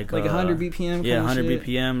 like 100 BPM. Yeah, kind of 100 shit?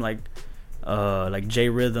 BPM, like J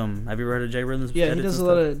Rhythm. Have you ever heard of J Rhythm's? Yeah, he does a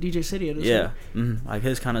lot of DJ City. Yeah, like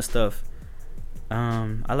his kind of stuff.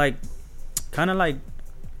 I like kind of like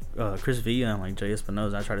Chris V and like Jay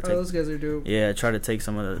Espinosa. I try to take those guys are dope. Yeah, I try to take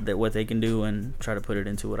some of what they can do and try to put it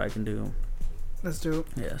into what I can do. That's dope.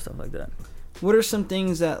 Yeah, stuff like that. What are some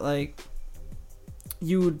things that like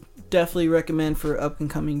you would definitely recommend for up and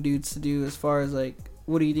coming dudes to do as far as like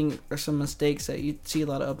what do you think are some mistakes that you see a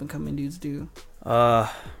lot of up and coming dudes do?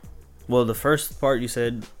 Well, the first part you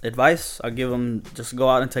said, advice, I'll give them, just go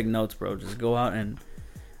out and take notes, bro. Just go out and,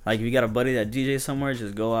 like, if you got a buddy that DJs somewhere,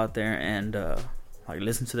 just go out there and, like,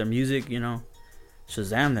 listen to their music, you know.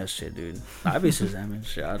 Shazam that shit, dude. I be Shazamming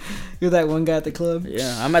shit. You're that one guy at the club?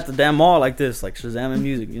 Yeah, I'm at the damn mall like this, like Shazamming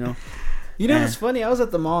music, you know. You know what's funny? I was at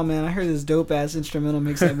the mall, man. I heard this dope-ass instrumental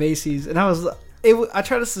mix at Macy's, and I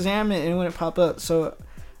tried to Shazam it, and it wouldn't pop up, so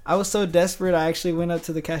I was so desperate, I actually went up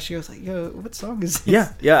to the cashier. I was like, yo, what song is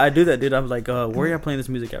this? Yeah, I do that, dude. I'm like, where y'all playing this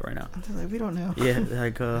music at right now? They're like, we don't know. Yeah,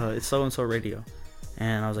 like, it's so-and-so radio.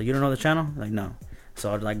 And I was like, you don't know the channel? Like, no.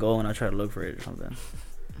 So I'd, like, go and I'd try to look for it or something.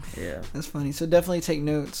 Yeah. That's funny. So definitely take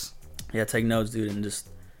notes. Yeah, take notes, dude, and just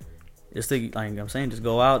like I'm saying, just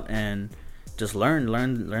go out and just learn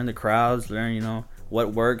the crowds, learn, you know,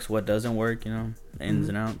 what works, what doesn't work, you know, the ins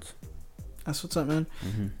and outs. That's what's up, man.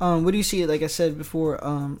 Mm-hmm. What do you see, like I said before,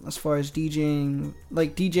 as far as DJing,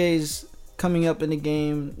 like DJs coming up in the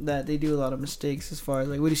game, that they do a lot of mistakes as far as,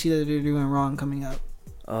 like, what do you see that they're doing wrong coming up?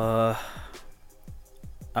 I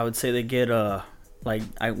would say they get, like,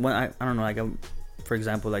 I don't know, like, for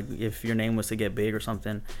example, like, if your name was to get big or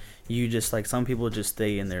something, you just, like, some people just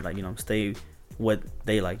stay in there, like, you know, stay what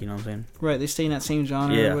they like, you know what I'm saying? Right, they stay in that same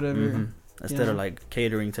genre or whatever. Mm-hmm. Instead of, like,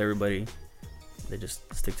 catering to everybody, they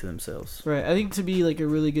just stick to themselves. Right, I think to be, like, a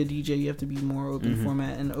really good DJ, you have to be more open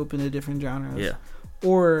format and open to different genres. Yeah.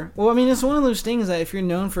 Or, well, I mean, it's one of those things that if you're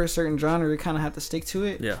known for a certain genre, you kind of have to stick to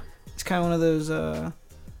it. Yeah. It's kind of one of those,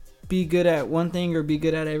 be good at one thing or be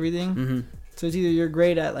good at everything. Mm-hmm. So it's either you're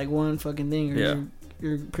great at, like, one fucking thing or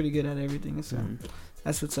you're pretty good at everything. So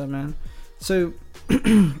that's what's up, man. So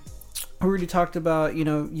we already talked about, you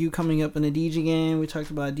know, you coming up in the DJ game. We talked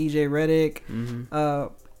about DJ Reddick.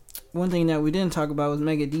 One thing that we didn't talk about was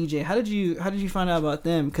Mega DJ. How did you find out about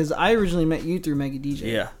them? Because I originally met you through Mega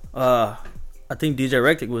DJ. Yeah. I think DJ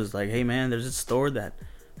Reddick was like, hey man, there's this store that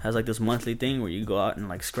has like this monthly thing where you go out and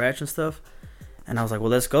like scratch and stuff. And I was like, well,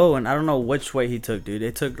 let's go. And I don't know which way he took, dude.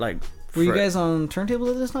 It took like. Were you guys on turntable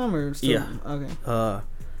at this time or still? Yeah. Okay.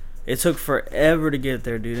 It took forever to get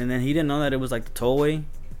there, dude. And then he didn't know that it was like the tollway. And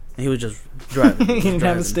he was just driving. He didn't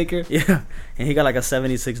have a sticker. Yeah. And he got like a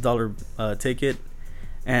 $76 ticket.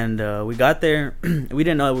 And we got there. We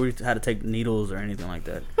didn't know we had to take needles or anything like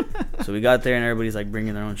that. So we got there and everybody's like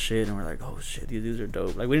bringing their own shit. And we're like, oh shit, these dudes are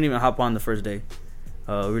dope. Like we didn't even hop on the first day.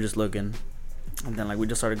 We were just looking. And then like we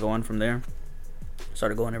just started going from there.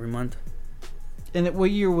 Started going every month. And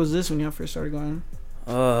what year was this when y'all first started going?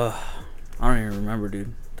 I don't even remember, dude.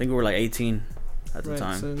 I think we were like 18 at the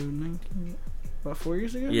time. So 19, about 4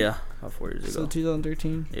 years ago? Yeah, about 4 years ago. So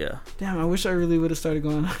 2013? Yeah. Damn, I wish I really would have started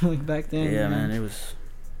going like back then. Yeah, man, it was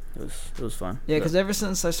fun. Yeah, because ever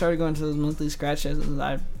since I started going to those monthly scratch sessions,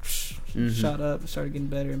 I shot up, started getting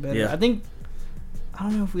better and better. Yeah. I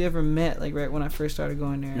don't know if we ever met like right when I first started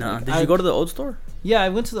going there. No, like, did you go to the old store? Yeah, I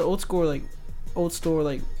went to the old store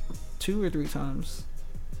like 2 or 3 times.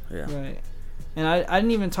 Yeah. Right. And I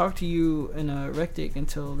didn't even talk to you in Rectic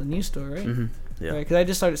until the new store, right? Mm-hmm. Yeah. Right, because I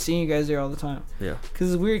just started seeing you guys there all the time. Yeah.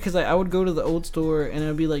 Because it's weird, because like, I would go to the old store and it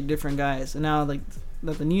would be like different guys. And now like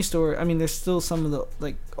at the new store, I mean, there's still some of the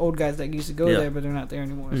like old guys that used to go there, but they're not there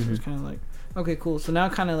anymore. So it's kind of like, okay, cool. So now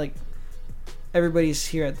kind of like everybody's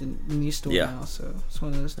here at the new store now. So it's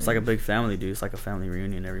one of those things. It's like a big family, dude. It's like a family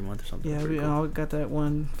reunion every month or something. Yeah, we cool. all got that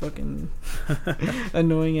one fucking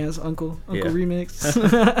annoying ass Uncle Remix.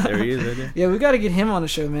 There he is right there. Yeah, we got to get him on the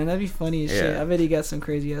show, man. That'd be funny as shit. I bet he got some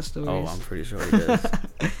crazy ass stories. Oh, I'm pretty sure he does.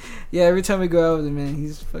 Yeah, every time we go out with him, man,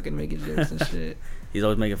 he's fucking making jokes and shit. He's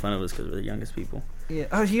always making fun of us because we're the youngest people. Yeah.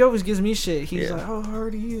 Oh, he always gives me shit. He's like, oh, how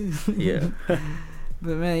old are you? Yeah.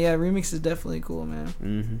 But man, yeah, Remix is definitely cool, man.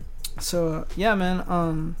 Mm-hmm. So yeah,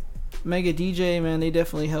 man. Mega DJ, man, they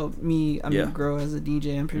definitely helped me. Grow as a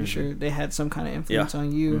DJ. I'm pretty sure they had some kind of influence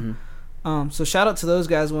on you. So shout out to those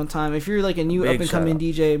guys one time. If you're like a new up and coming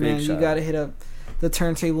DJ, man, you gotta hit up the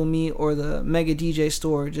Turntable Meet or the Mega DJ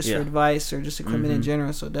store just for advice or just equipment in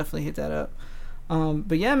general. So definitely hit that up.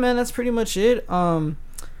 But yeah, man, that's pretty much it.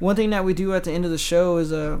 One thing that we do at the end of the show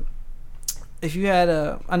is if you had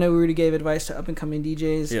I know we already gave advice to up and coming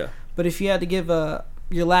DJs. But if you had to give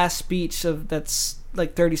your last speech that's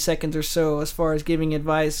like 30 seconds or so as far as giving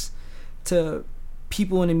advice to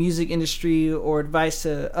people in the music industry or advice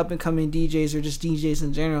to up and coming DJs or just DJs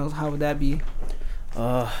in general, how would that be?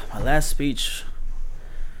 My last speech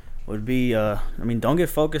would be don't get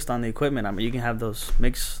focused on the equipment. I mean, you can have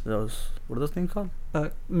what are those things called?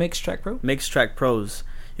 Mix Track Pro? Mix Track Pros.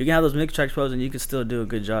 You can have those Mix Track Pros and you can still do a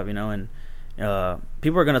good job, you know, and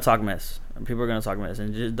people are going to talk mess. And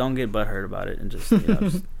just don't get butthurt about it and just, you know,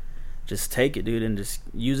 just take it, dude, and just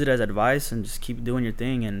use it as advice and just keep doing your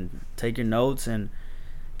thing and take your notes and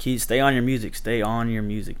stay on your music,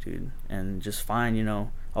 dude, and just find, you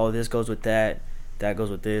know, oh, this goes with that goes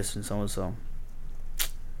with this, and so and so.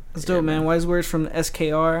 That's dope, man. Wise words from the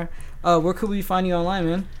SKR. Where could we find you online,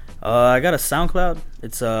 man? I got a SoundCloud.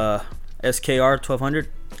 It's SKR 1200.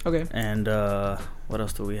 Okay. And what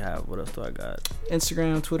else do we have? What else do I got?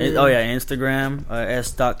 Instagram, Twitter. Instagram,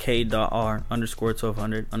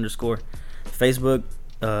 s.k.r_1200_. Facebook,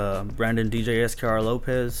 Brandon DJ SKR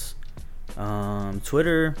Lopez.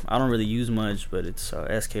 Twitter, I don't really use much, but it's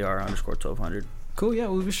SKR_1200. Cool, yeah,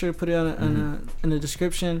 we'll be sure to put it in the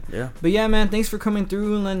description. Yeah. But yeah, man, thanks for coming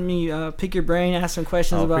through and letting me pick your brain, ask some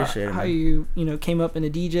questions about how you came up in the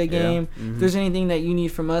DJ game. If there's anything that you need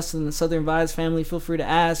from us in the Southern Vibes family, feel free to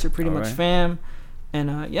ask. You're pretty much fam.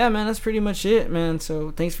 And yeah, man, that's pretty much it, man.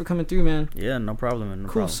 So thanks for coming through, man. Yeah, no problem, man.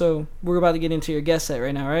 Cool. So we're about to get into your guest set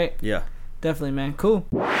right now, right? Yeah. Definitely, man. Cool.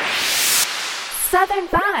 Southern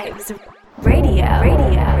Vibes Radio.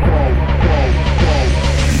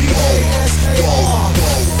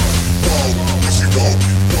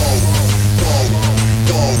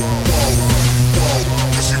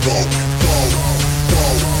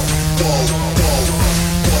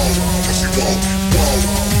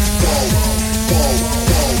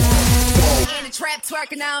 Trap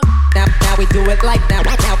twerking now. Now we do it like that.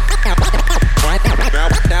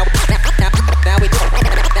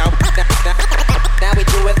 Now we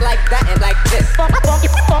do it like that and like this.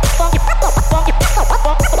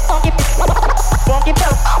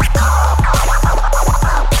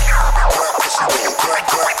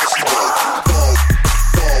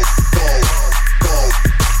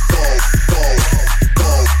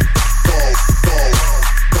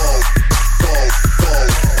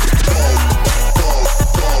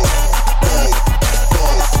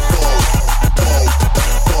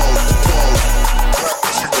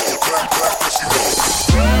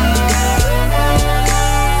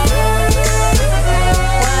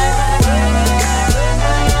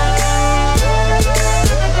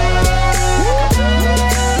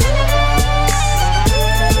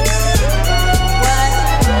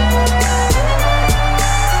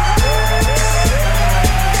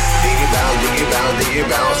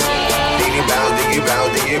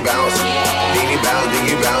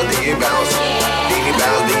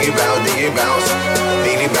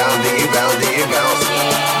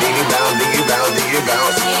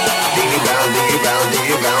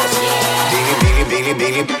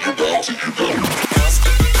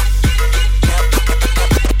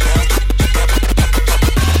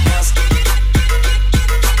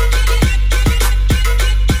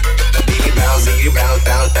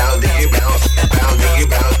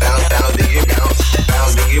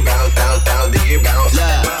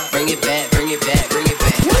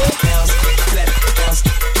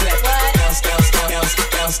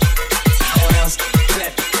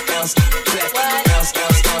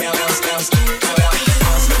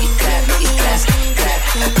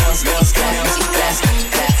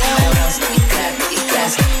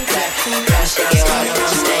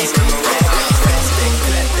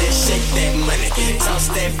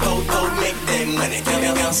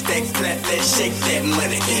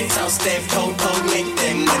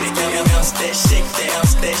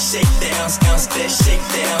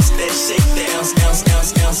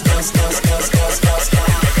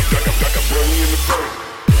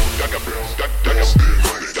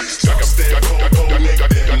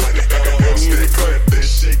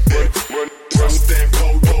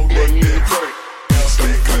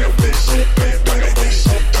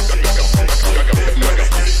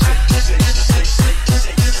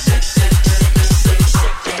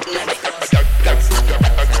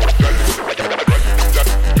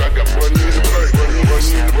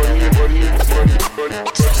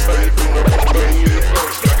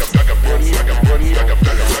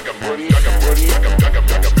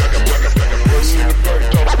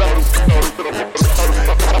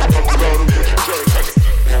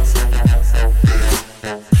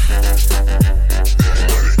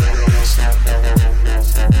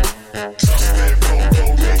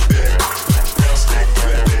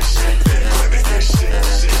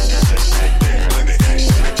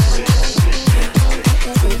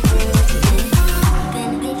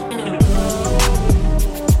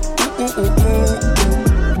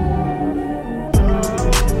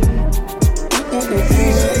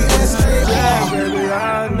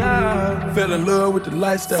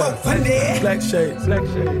 Black shades,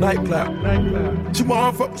 nightclub. She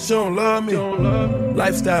won't fuck, she don't love me.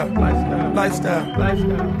 Lifestyle.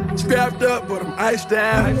 Scrapped up, but I'm iced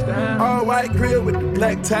down. All white grill with the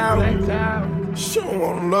black towel. She don't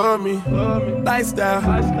wanna love me. Lifestyle.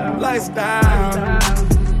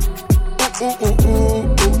 Ooh.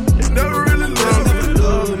 You never really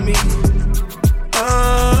love me.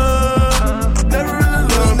 Never really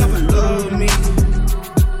love me.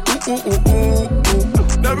 Ooh.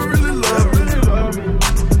 Never really love me.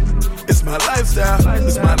 It's my lifestyle.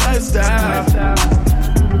 Mommy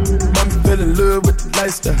fell in love with the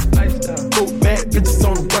lifestyle. Four bad bitches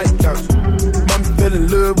on the white couch. Mommy fell in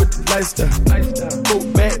love with the lifestyle. Four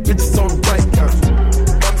bad bitches on the white couch.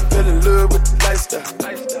 Mommy fell in love with the lifestyle.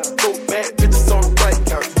 Four bad bitches on the white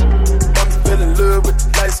couch. Mommy fell in love with the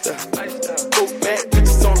lifestyle. Four bad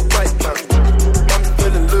bitches on the white couch. Mommy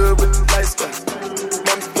fell in love with the lifestyle.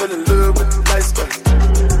 Mommy fell in love with the lifestyle.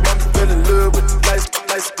 Mommy fell in love with the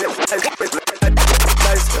lifestyle.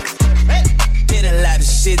 Did a lot of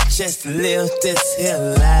shit just to live this here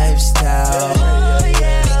lifestyle.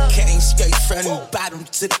 Came straight from the bottom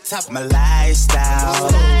to the top of my lifestyle.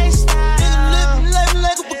 Living life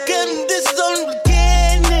like a beginning, this is on the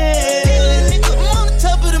beginning. Nigga, I'm on the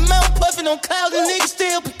top of the mountain, puffing on clouds, and niggas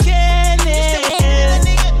still beginning.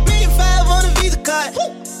 $1.5 on a Visa card,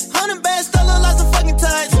 100 bands, still look like some fucking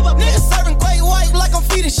ties. Niggas serving great white like I'm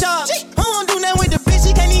feeding sharks. I don't do that with the bitch,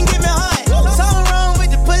 she can't even give me a heart. Something wrong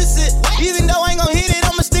with the pussy, even though I ain't gon' hit it,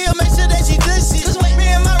 I'ma still make sure that she good shit.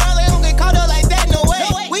 Me and my Raleigh don't get caught up like that, no way.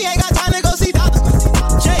 We ain't got time to go see doctors.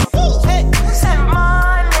 Jay, hey,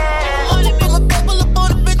 money been my couple up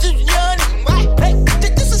on the bitches, Johnny. Hey,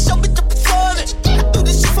 this is show bitch, I'm performing. I do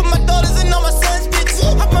this shit for my daughters and all my sons, bitch.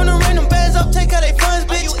 I run the random bands up, take out they funds,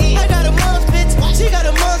 bitch. I got a mom's bitch, she got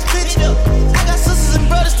a mom's bitch. I got sisters and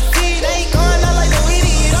brothers to feed, they ain't going out like no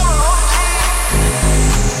idiot.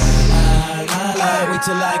 Wait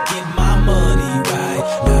till I get my money right.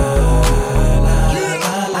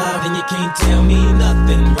 Then you can't tell me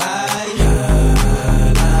nothing right.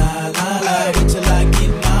 Wait till I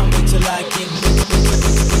get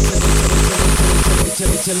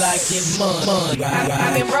till I get money right.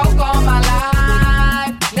 I've been broke all my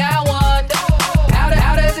life. Now I wonder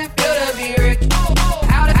how does it feel to be rich?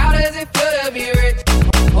 How does it feel to be rich?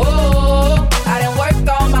 Oh, I done worked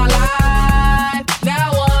all my life.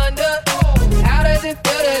 Now I wonder how does it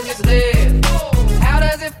feel to just live? How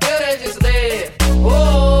does it feel to just live?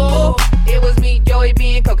 Oh, it was me, Joey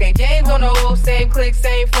B, and Cocaine James on the road. Same clique,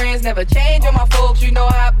 same friends, never change on my folks. You know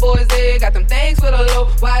how boys they got them things for the low.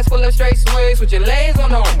 Wise full of straight swigs with your legs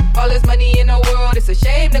on them. All this money in the world, it's a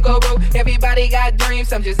shame to go broke. Everybody got dreams,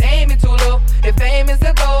 some just aiming too low. If fame is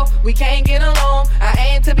the goal, we can't get along. I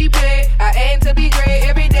aim to be big, I aim to be great.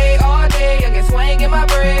 Every day, all day, young and swing in my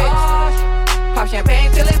braids. Pop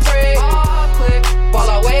champagne till it breaks. Click, ball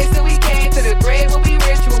our ways till we came to the grave. We'll be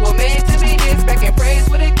rich, we were made to be this. Back in praise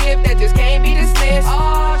with a gift that just can't be dismissed.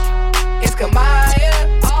 It's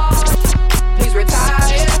Kamaya. Please retire.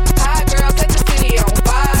 Hot girl, set the city on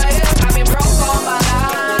fire. I've been broke all my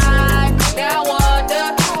life. Now I wonder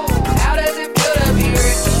how does it feel to be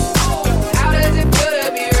rich? How does it feel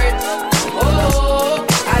to be rich? Oh,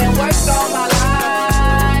 I done worked all my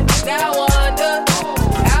life. Now I wonder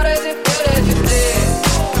how does it feel to just live?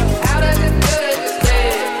 How does it feel to just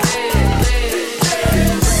live?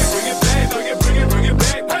 Bring it back.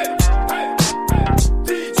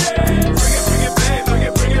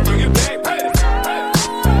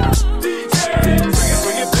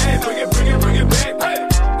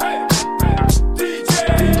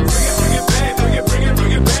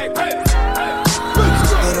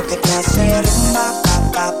 Pero qué clase de rumba,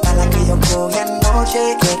 pa' la que yo cogí anoche,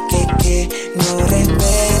 que no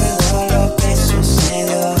recuerdo lo que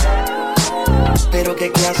sucedió. Pero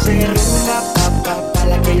qué clase de rumba, pa'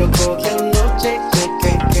 la que yo cogí anoche,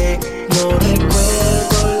 que no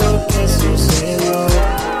recuerdo lo que sucedió.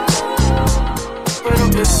 Pero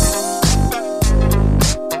que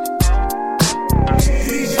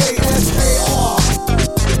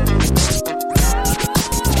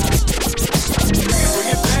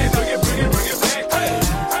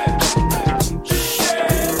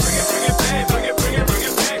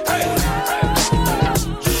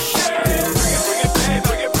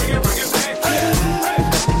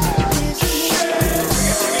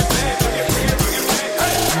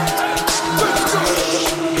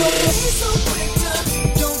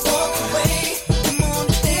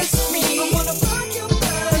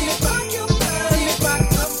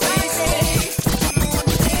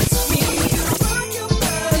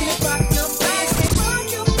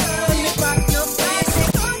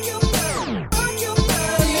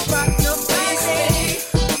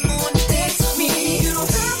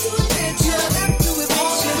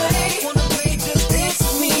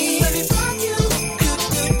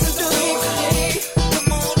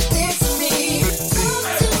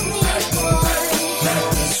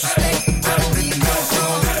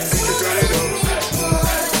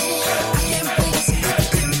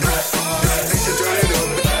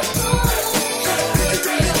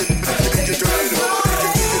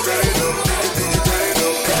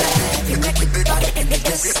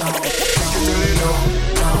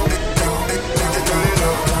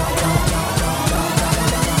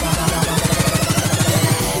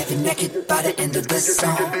everybody into this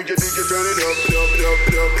song.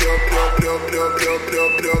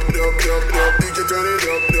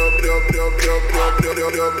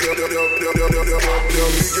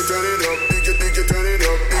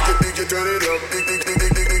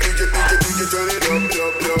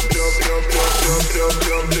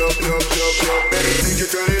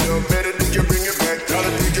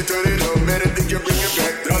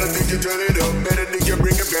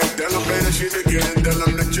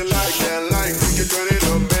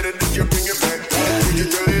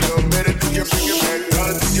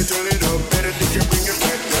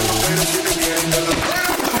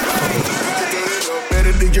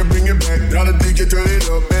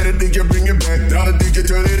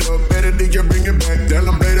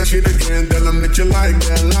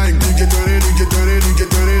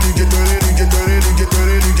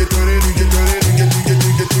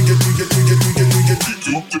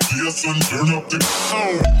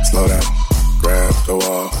 Slow down, grab the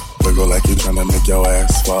wall, wiggle like you're tryna make your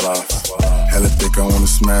ass fall off. Hella thick, I wanna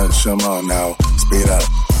smash them all now. Speed up,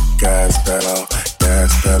 gas pedal,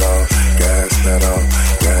 gas pedal, gas pedal,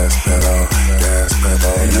 gas pedal, gas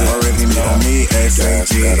pedal. You already know me,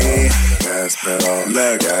 S-A-G-E. Gas pedal,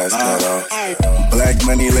 gas pedal. Black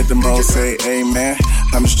money, let them all say amen.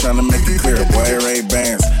 I'm just tryna make it clear, boy,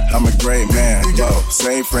 Ray-Bans. I'm a great man, whoa,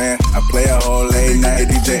 say friend. I play a whole late night,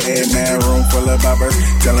 DJ A-man, room full of boppers.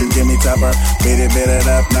 Tell him give me topper, beat it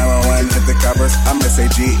up, 911, hit the coppers. I'm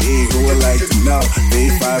S-A-G-E, who would like to know?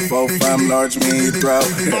 B54 from Large Me Throw.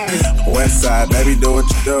 West side, baby, do what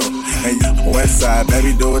you do. Hey, west side,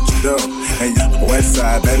 baby, do what you do. Hey, west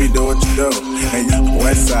side, baby, do what you do. Hey,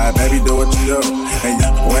 west side, baby, do what you do. Hey,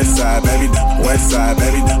 west side, baby, west side,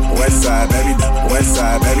 baby, west side, baby, west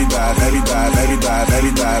side, baby, die, baby, die, baby, die,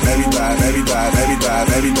 baby, die. Baby die, baby die, baby die,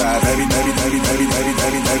 baby die, baby, baby, baby, baby, baby,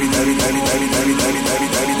 baby, baby, baby, baby, baby, baby, baby, baby,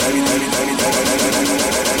 baby, baby, baby,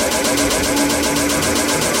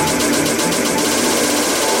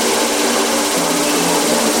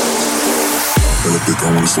 Feel like they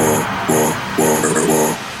wanna swallow,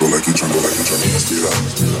 feel like you tryna speed up,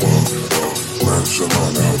 smash them all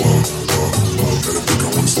now, feel like they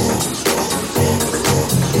wanna swallow,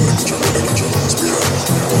 feel like you tryna speed up,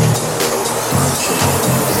 smash them all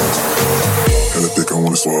now. Hella thick, I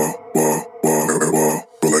wanna swallow,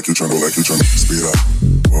 feel like you tryna speed up,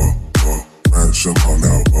 smash them all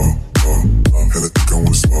now, hella thick, I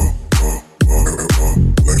wanna swallow,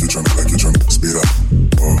 like you tryna speed up,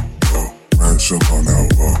 smash them all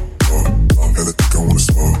now, hella thick, I wanna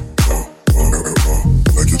swallow,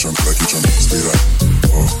 like you tryna speed up,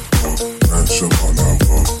 smash them all now,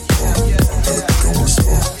 hella thick, I wanna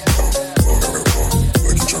swallow,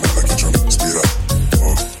 like you tryna speed up.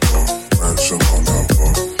 Smash them all now,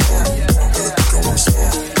 hella thick, I wanna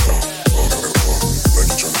swallow,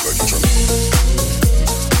 like you tryna.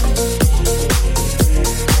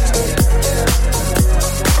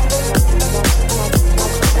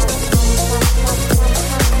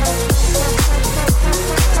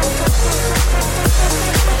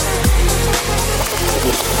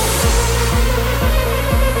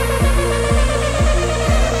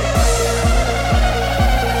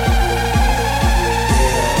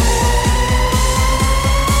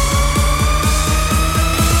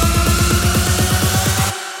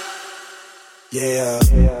 Yeah,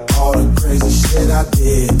 all the crazy shit I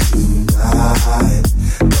did tonight,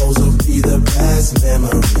 those will be the best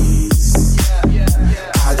memories.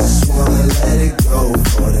 I just wanna let it go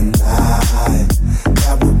for the night.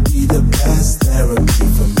 That would be the best therapy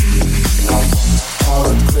for me. All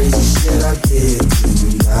the crazy shit I did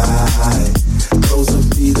tonight, those will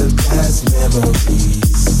be the best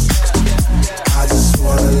memories. I just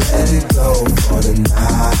wanna let it go for the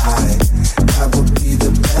night. That would be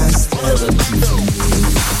the best therapy for me.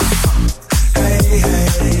 Hey,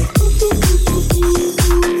 hey.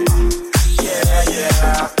 Yeah,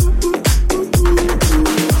 yeah.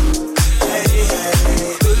 Hey, hey.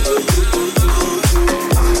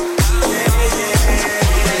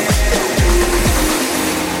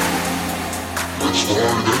 It's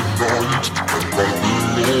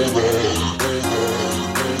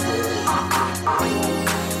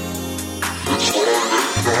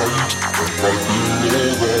Friday night, and I feel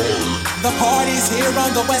alright. The party's here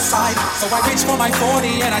on the west side, so I reach for my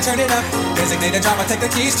 40 and I turn it up. Designated driver, take the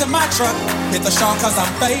keys to my truck. Hit the shawl cause I'm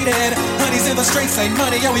faded. Honey's in the streets, say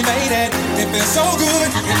money, yeah we made it. It feels so good.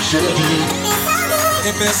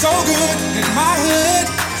 It feels so good in my hood.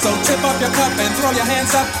 So tip up your cup and throw your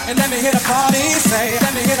hands up and let me hit a party, say.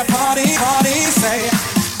 Let me hit a party, say.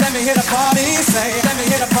 Let me hit a party, say. Let me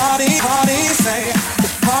hit a party, say.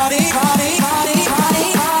 Party, party, party, party,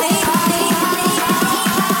 party, party, party.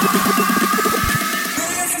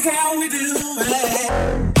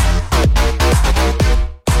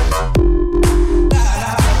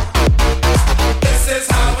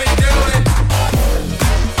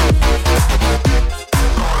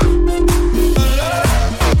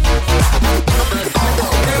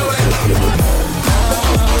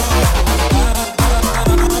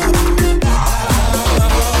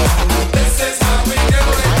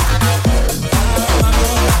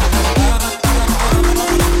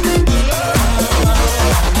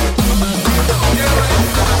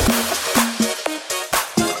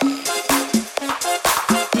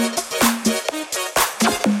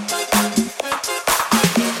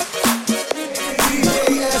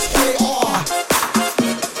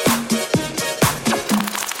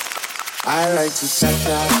 like to check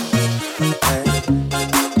out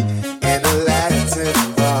in a Latin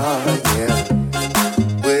bar, yeah,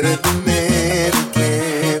 with a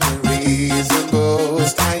Dominican reasonable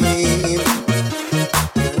style.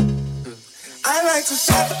 I like to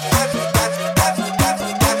check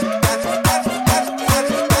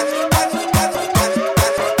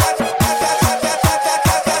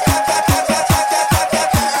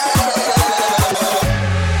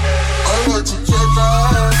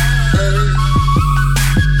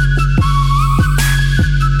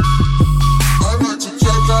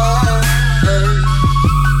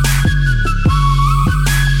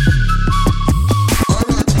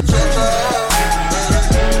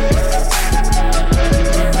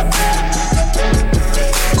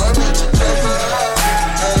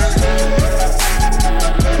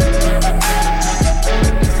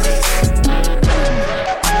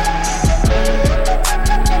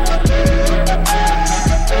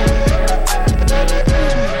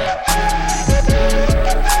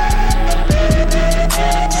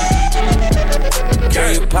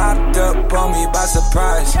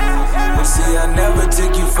surprise. But see, I never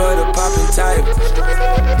took you for the poppin' type.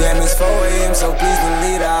 Damn, it's 4 a.m., so please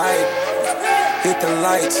believe the hype. Hit the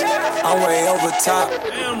lights, I'm way over top.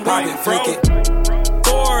 Pop it, flick it.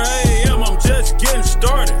 4 a.m., I'm just getting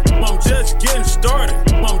started. I'm just getting started.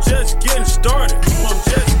 I'm just getting started. I'm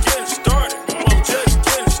just getting started. I'm just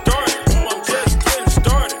getting started. I'm just getting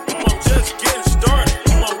started. I'm just getting started.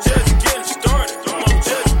 I'm just getting started. I'm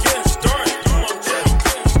just getting started. I'm just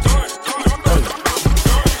getting started.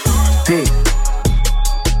 Dick,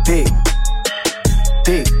 dick,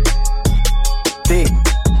 dick, dick.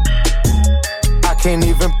 I can't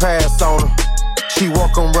even pass on her. She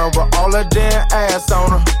walk around with all her damn ass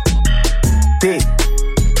on her. Dick,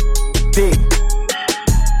 dick,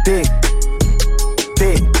 dick,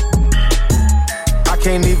 dick. I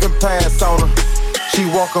can't even pass on her. She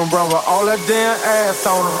walk around with all her damn ass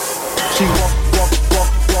on her. She walk, walk,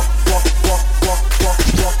 walk, walk, walk, walk, walk,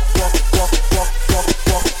 walk, walk, walk, walk, walk, walk, walk,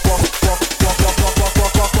 walk, walk.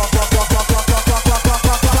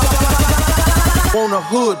 Want a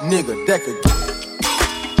hood nigga that could get.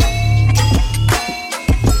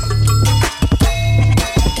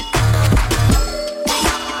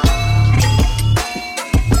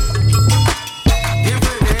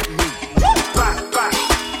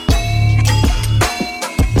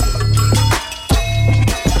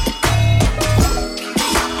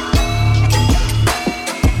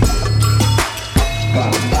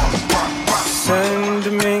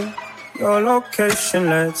 Location,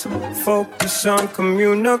 let's focus on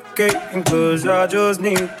communicating, cause I just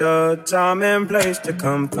need the time and place to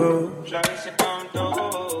come through.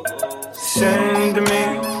 Send me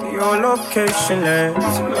your location,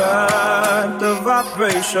 let's ride the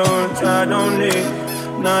vibrations. I don't need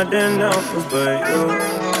nothing else but you.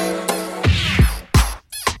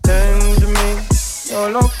 Send me your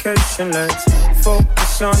location, let's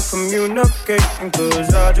focus on communicating,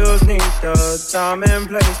 cause I just need the time and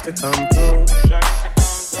place to come through.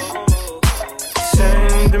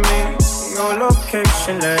 Send me your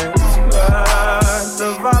location, let's ride the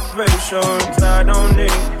vibrations. I don't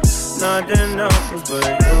need nothing else but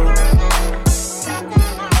you.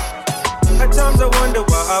 At times I wonder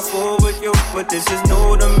why I fool with you, but this is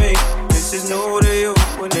new to me. This is new to you.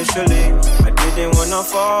 Initially, I didn't wanna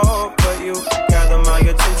fall, but you gather my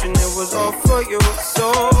attention, it was all for you.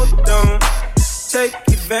 So don't take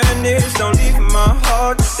advantage, don't leave my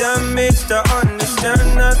heart damaged. I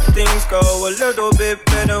understand that things go a little bit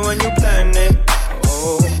better when you plan it.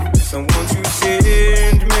 Oh, so won't you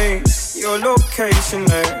send me your location,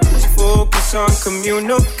 let's focus on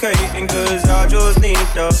communicating, cause I just need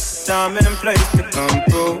the time and place to come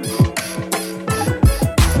through.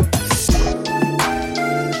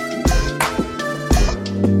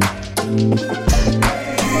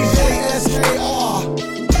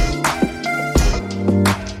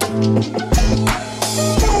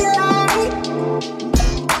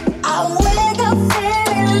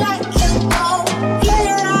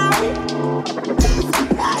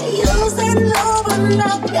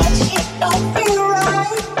 That shit don't feel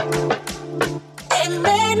right. It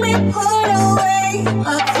made me put away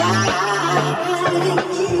my pride.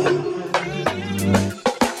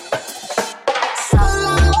 So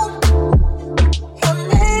long, you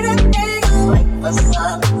made a nigga wait for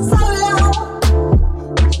so long.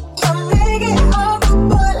 You make it hard for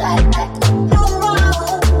boy like that. No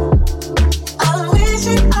more. I'm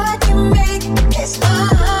wishing I can make this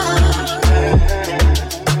mine.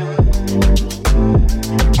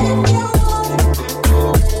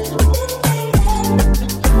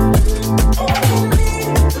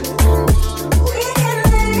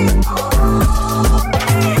 Oh,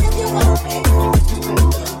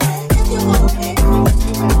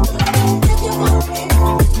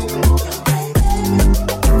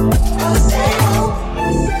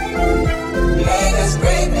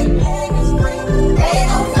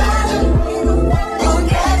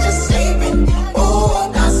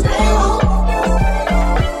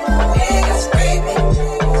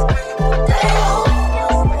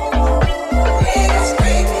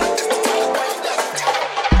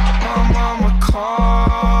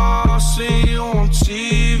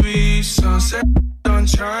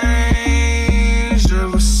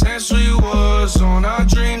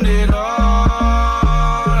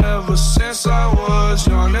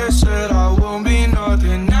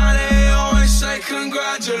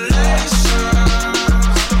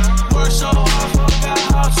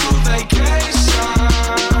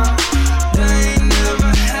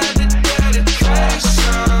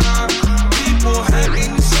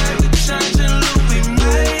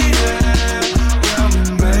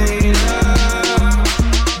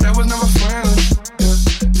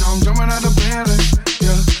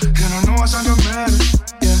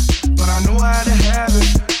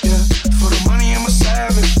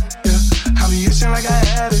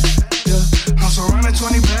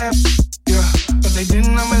 bad, yeah, but they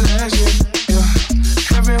didn't know me last year,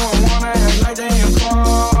 yeah. Everyone wanna act like they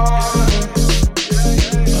important,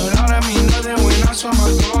 but all that mean nothing when I saw my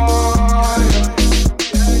door, yeah.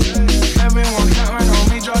 Everyone counting on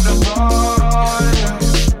me, drop the ball,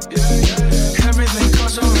 yeah. Everything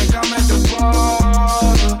comes so like I'm at the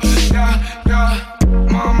bar, yeah, yeah.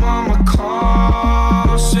 My mama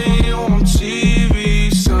called, see you on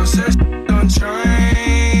TV, sunset done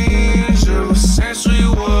changed. Ever since we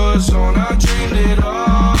was on, I dreamed it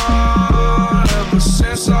all. Ever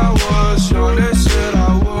since I was young, they said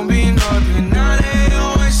I won't be nothing. Now they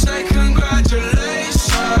always say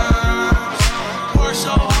congratulations. Worked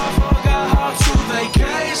so hard, forgot how to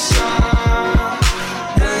vacation.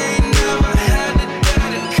 They ain't never had the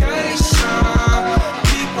dedication.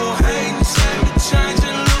 People hating, say we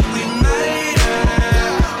changing, look we made it.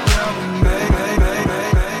 Yeah, we made it.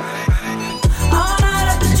 All night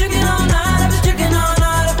I've been drinking, all night I've been drinking, all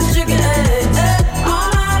night I've been drinking, all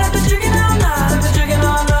night I've been drinking, all night I've been drinking,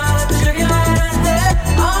 all night I've been drinking,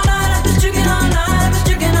 all night I've been drinking, all night I've been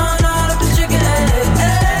drinking, all night I've been drinking,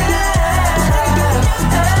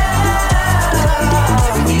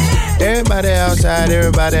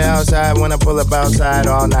 Everybody outside when I pull up outside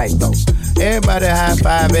all night though. Everybody high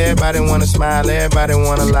five, everybody wanna smile, everybody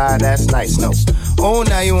wanna lie, that's nice, no. Oh,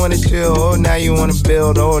 now you wanna chill, oh, now you wanna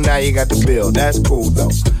build, oh, now you got the bill, that's cool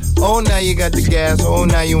though. Oh, now you got the gas, oh,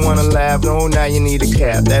 now you wanna laugh, oh, now you need a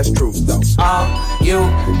cab, that's true though. All you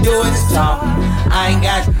do is talk, I ain't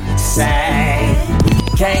got to say.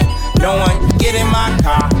 Can't no one get in my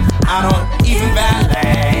car, I don't even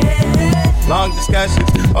valet. Long discussions,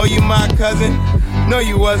 oh, you my cousin? No,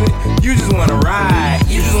 you wasn't, you just wanna ride.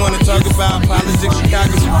 You just wanna talk about politics,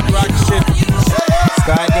 Chicago, rock shit.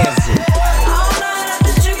 Start dancing. all night I've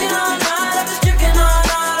been drinking, all night I've been drinking, all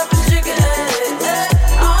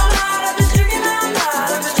night I've been drinking, all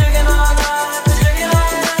night I've been drinking, all night I've been drinking,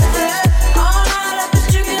 all night I've been drinking, all night I've been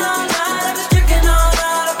drinking, all night I've been drinking, all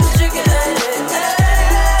night I've been drinking.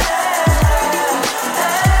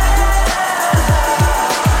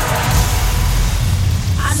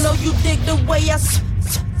 I know you dig the way I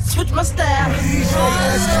switch my style.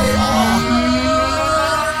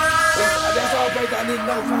 That's all break I need to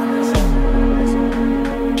know from this.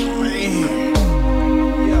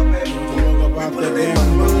 Yeah, baby. Woke up out there in the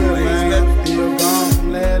mud, man. Still gone from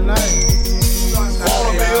last night.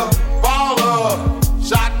 Wanna be a baller,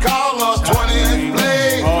 shot caller, 20-inch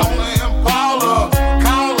blade, on the Impala,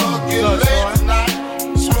 caller, get laid tonight.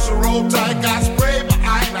 Switch a roll tight, got sprayed by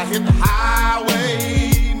ice. I hit the highway,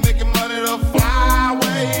 making money the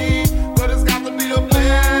flyway, but it's got to be a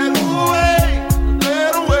better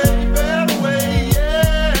way,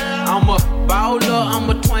 yeah. I'm a baller, I'm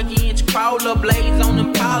a 20-inch crawler, blades on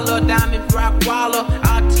them collar, diamond rock waller,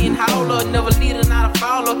 R10 howler, never leader, not a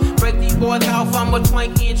follower. Break these boys off, I'm a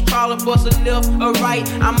 20-inch crawler, bust a left or right,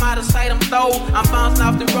 I'm out of sight, I'm throw. I'm bouncing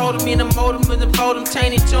off the road, I'm in the motor, with the photo,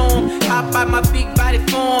 chaining tune. Hop out my big body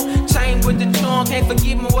form, chain with the charm, can't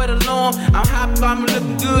forgive me with alarm. I'm hot, I'm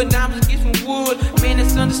looking good, now I'm just get some wood. Man,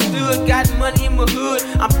 it's understood, got money in my hood.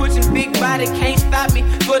 I'm pushing big body, can't stop me.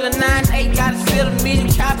 For the 9-8, gotta sell a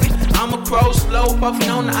million copy. I'm a crow slow, puffing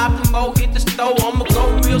on the Optimo, hit the stove. I'ma go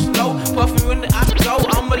real slow, puffing when the Optimo.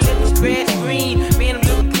 I'ma let the grass green, man, I'm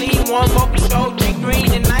looking clean. One more control, drink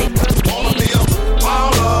green and nice. Wanna be a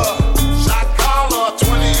baller, shot caller,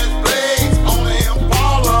 20-inch blades, on the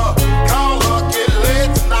Impala, caller, get laid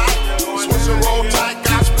tonight. Switch a roll tight,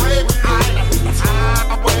 got sprayed with ice.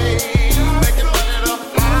 Highway, making money the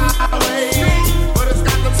flyway, but it's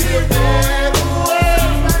got to be a better way,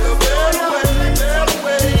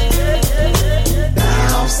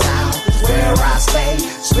 Down south is where I stay.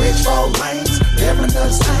 Switch 4 lanes, never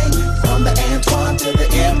does thing. From the Antoine to the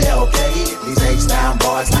MLK. These H-Town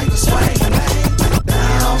boys like to swing bang.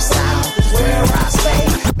 Down south is where I stay.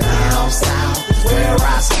 Down south is where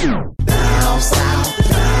I stay. Down south,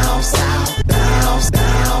 down south, down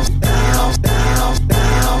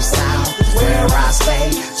south is where I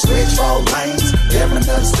stay. Switch 4 lanes, never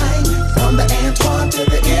does thing. From the Antoine to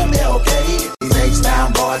the MLK. These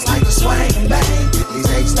H-Town boys like to swing bang. These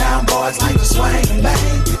H-Town boys like to swing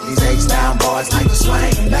bang. These H-Town boys like to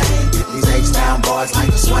swing bang. These H-Town boys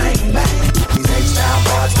like to swing bang. These H-Town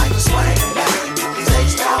boys like to swing bang. These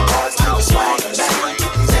H-Town boys like to swing bang.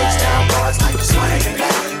 These H-Town boys like to swing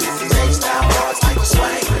bang. These H-Town boys like to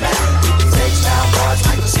swing bang. These H-Town boys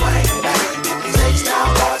like to swing bang. These H-Town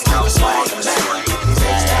boys like to swing bang. These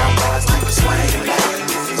H-Town boys like to swing bang.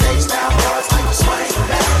 These H-Town boys like to swing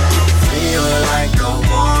bang. Feel like I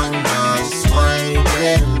wanna swing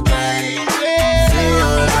it bang.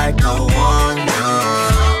 Feel like I wanna.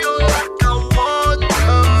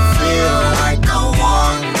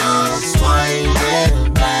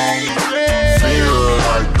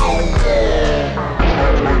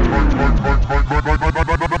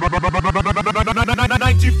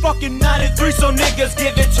 OG fucking 93, so niggas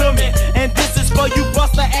give it to me. And this is for you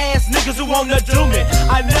buster ass niggas who wanna do me.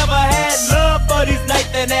 I never had love for these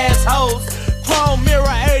Nathan assholes. Chrome mirror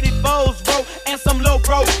 84s, bro, and some low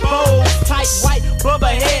pro bowls. Tight white rubber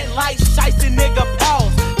headlights, shicey nigga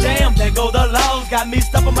paws. Damn, there go the laws. Got me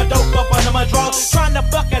stuffing my dope up under my drawers. Trying to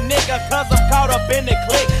fuck a nigga cause I'm caught up in the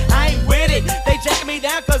clique. I ain't with it, they jacking me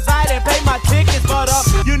down cause I didn't pay my tickets. But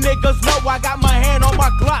you niggas know I got my hand on my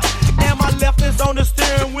Glock. And my left is on the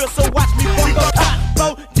steering wheel, so watch me bring the top.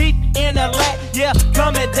 Go deep in the lap, yeah,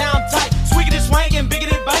 coming down tight. Swiggity swangin',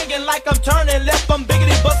 biggity bangin', like I'm turning left, I'm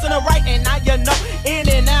biggity bustin' the right. And now you know, in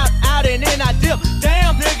and out and in I dip.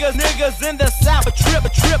 Damn niggas in the south, a trip,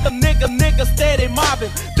 the nigga steady mobbing.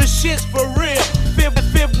 The shit's for real, fifth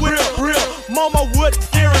real. Momo wood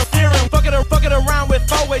steering. Fuck it around with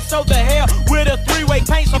four-way, so the hell with a three-way.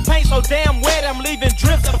 Paint so damn wet, I'm leaving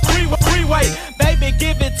drips of freeway. Baby,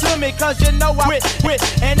 give it to me, cause you know I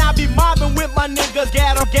with. And I be mobbing with my niggas,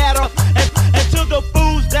 gather. And to the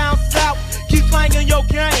fools down south, keep slanging your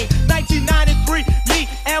game. 1993, me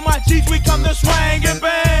and my G's, we come to swang and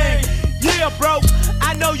bang. Yeah, bro,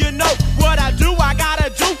 I know you know what I do. I gotta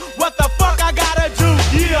do what the fuck I gotta do.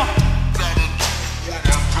 Yeah.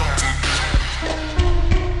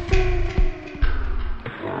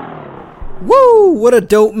 Woo! What a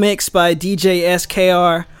dope mix by DJ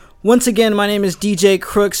SKR. Once again, my name is DJ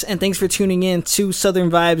Crooks, and thanks for tuning in to Southern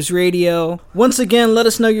Vibes Radio. Once again, let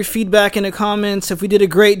us know your feedback in the comments. If we did a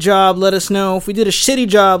great job, let us know. If we did a shitty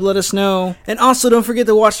job, let us know. And also, don't forget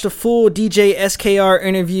to watch the full DJ SKR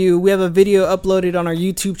interview. We have a video uploaded on our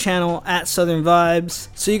YouTube channel at Southern Vibes.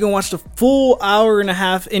 So you can watch the full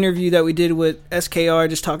hour-and-a-half interview that we did with SKR,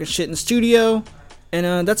 just talking shit in the studio.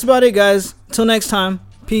 And that's about it, guys. Until next time,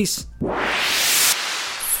 peace.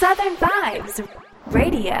 Southern Vibes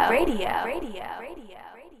Radio.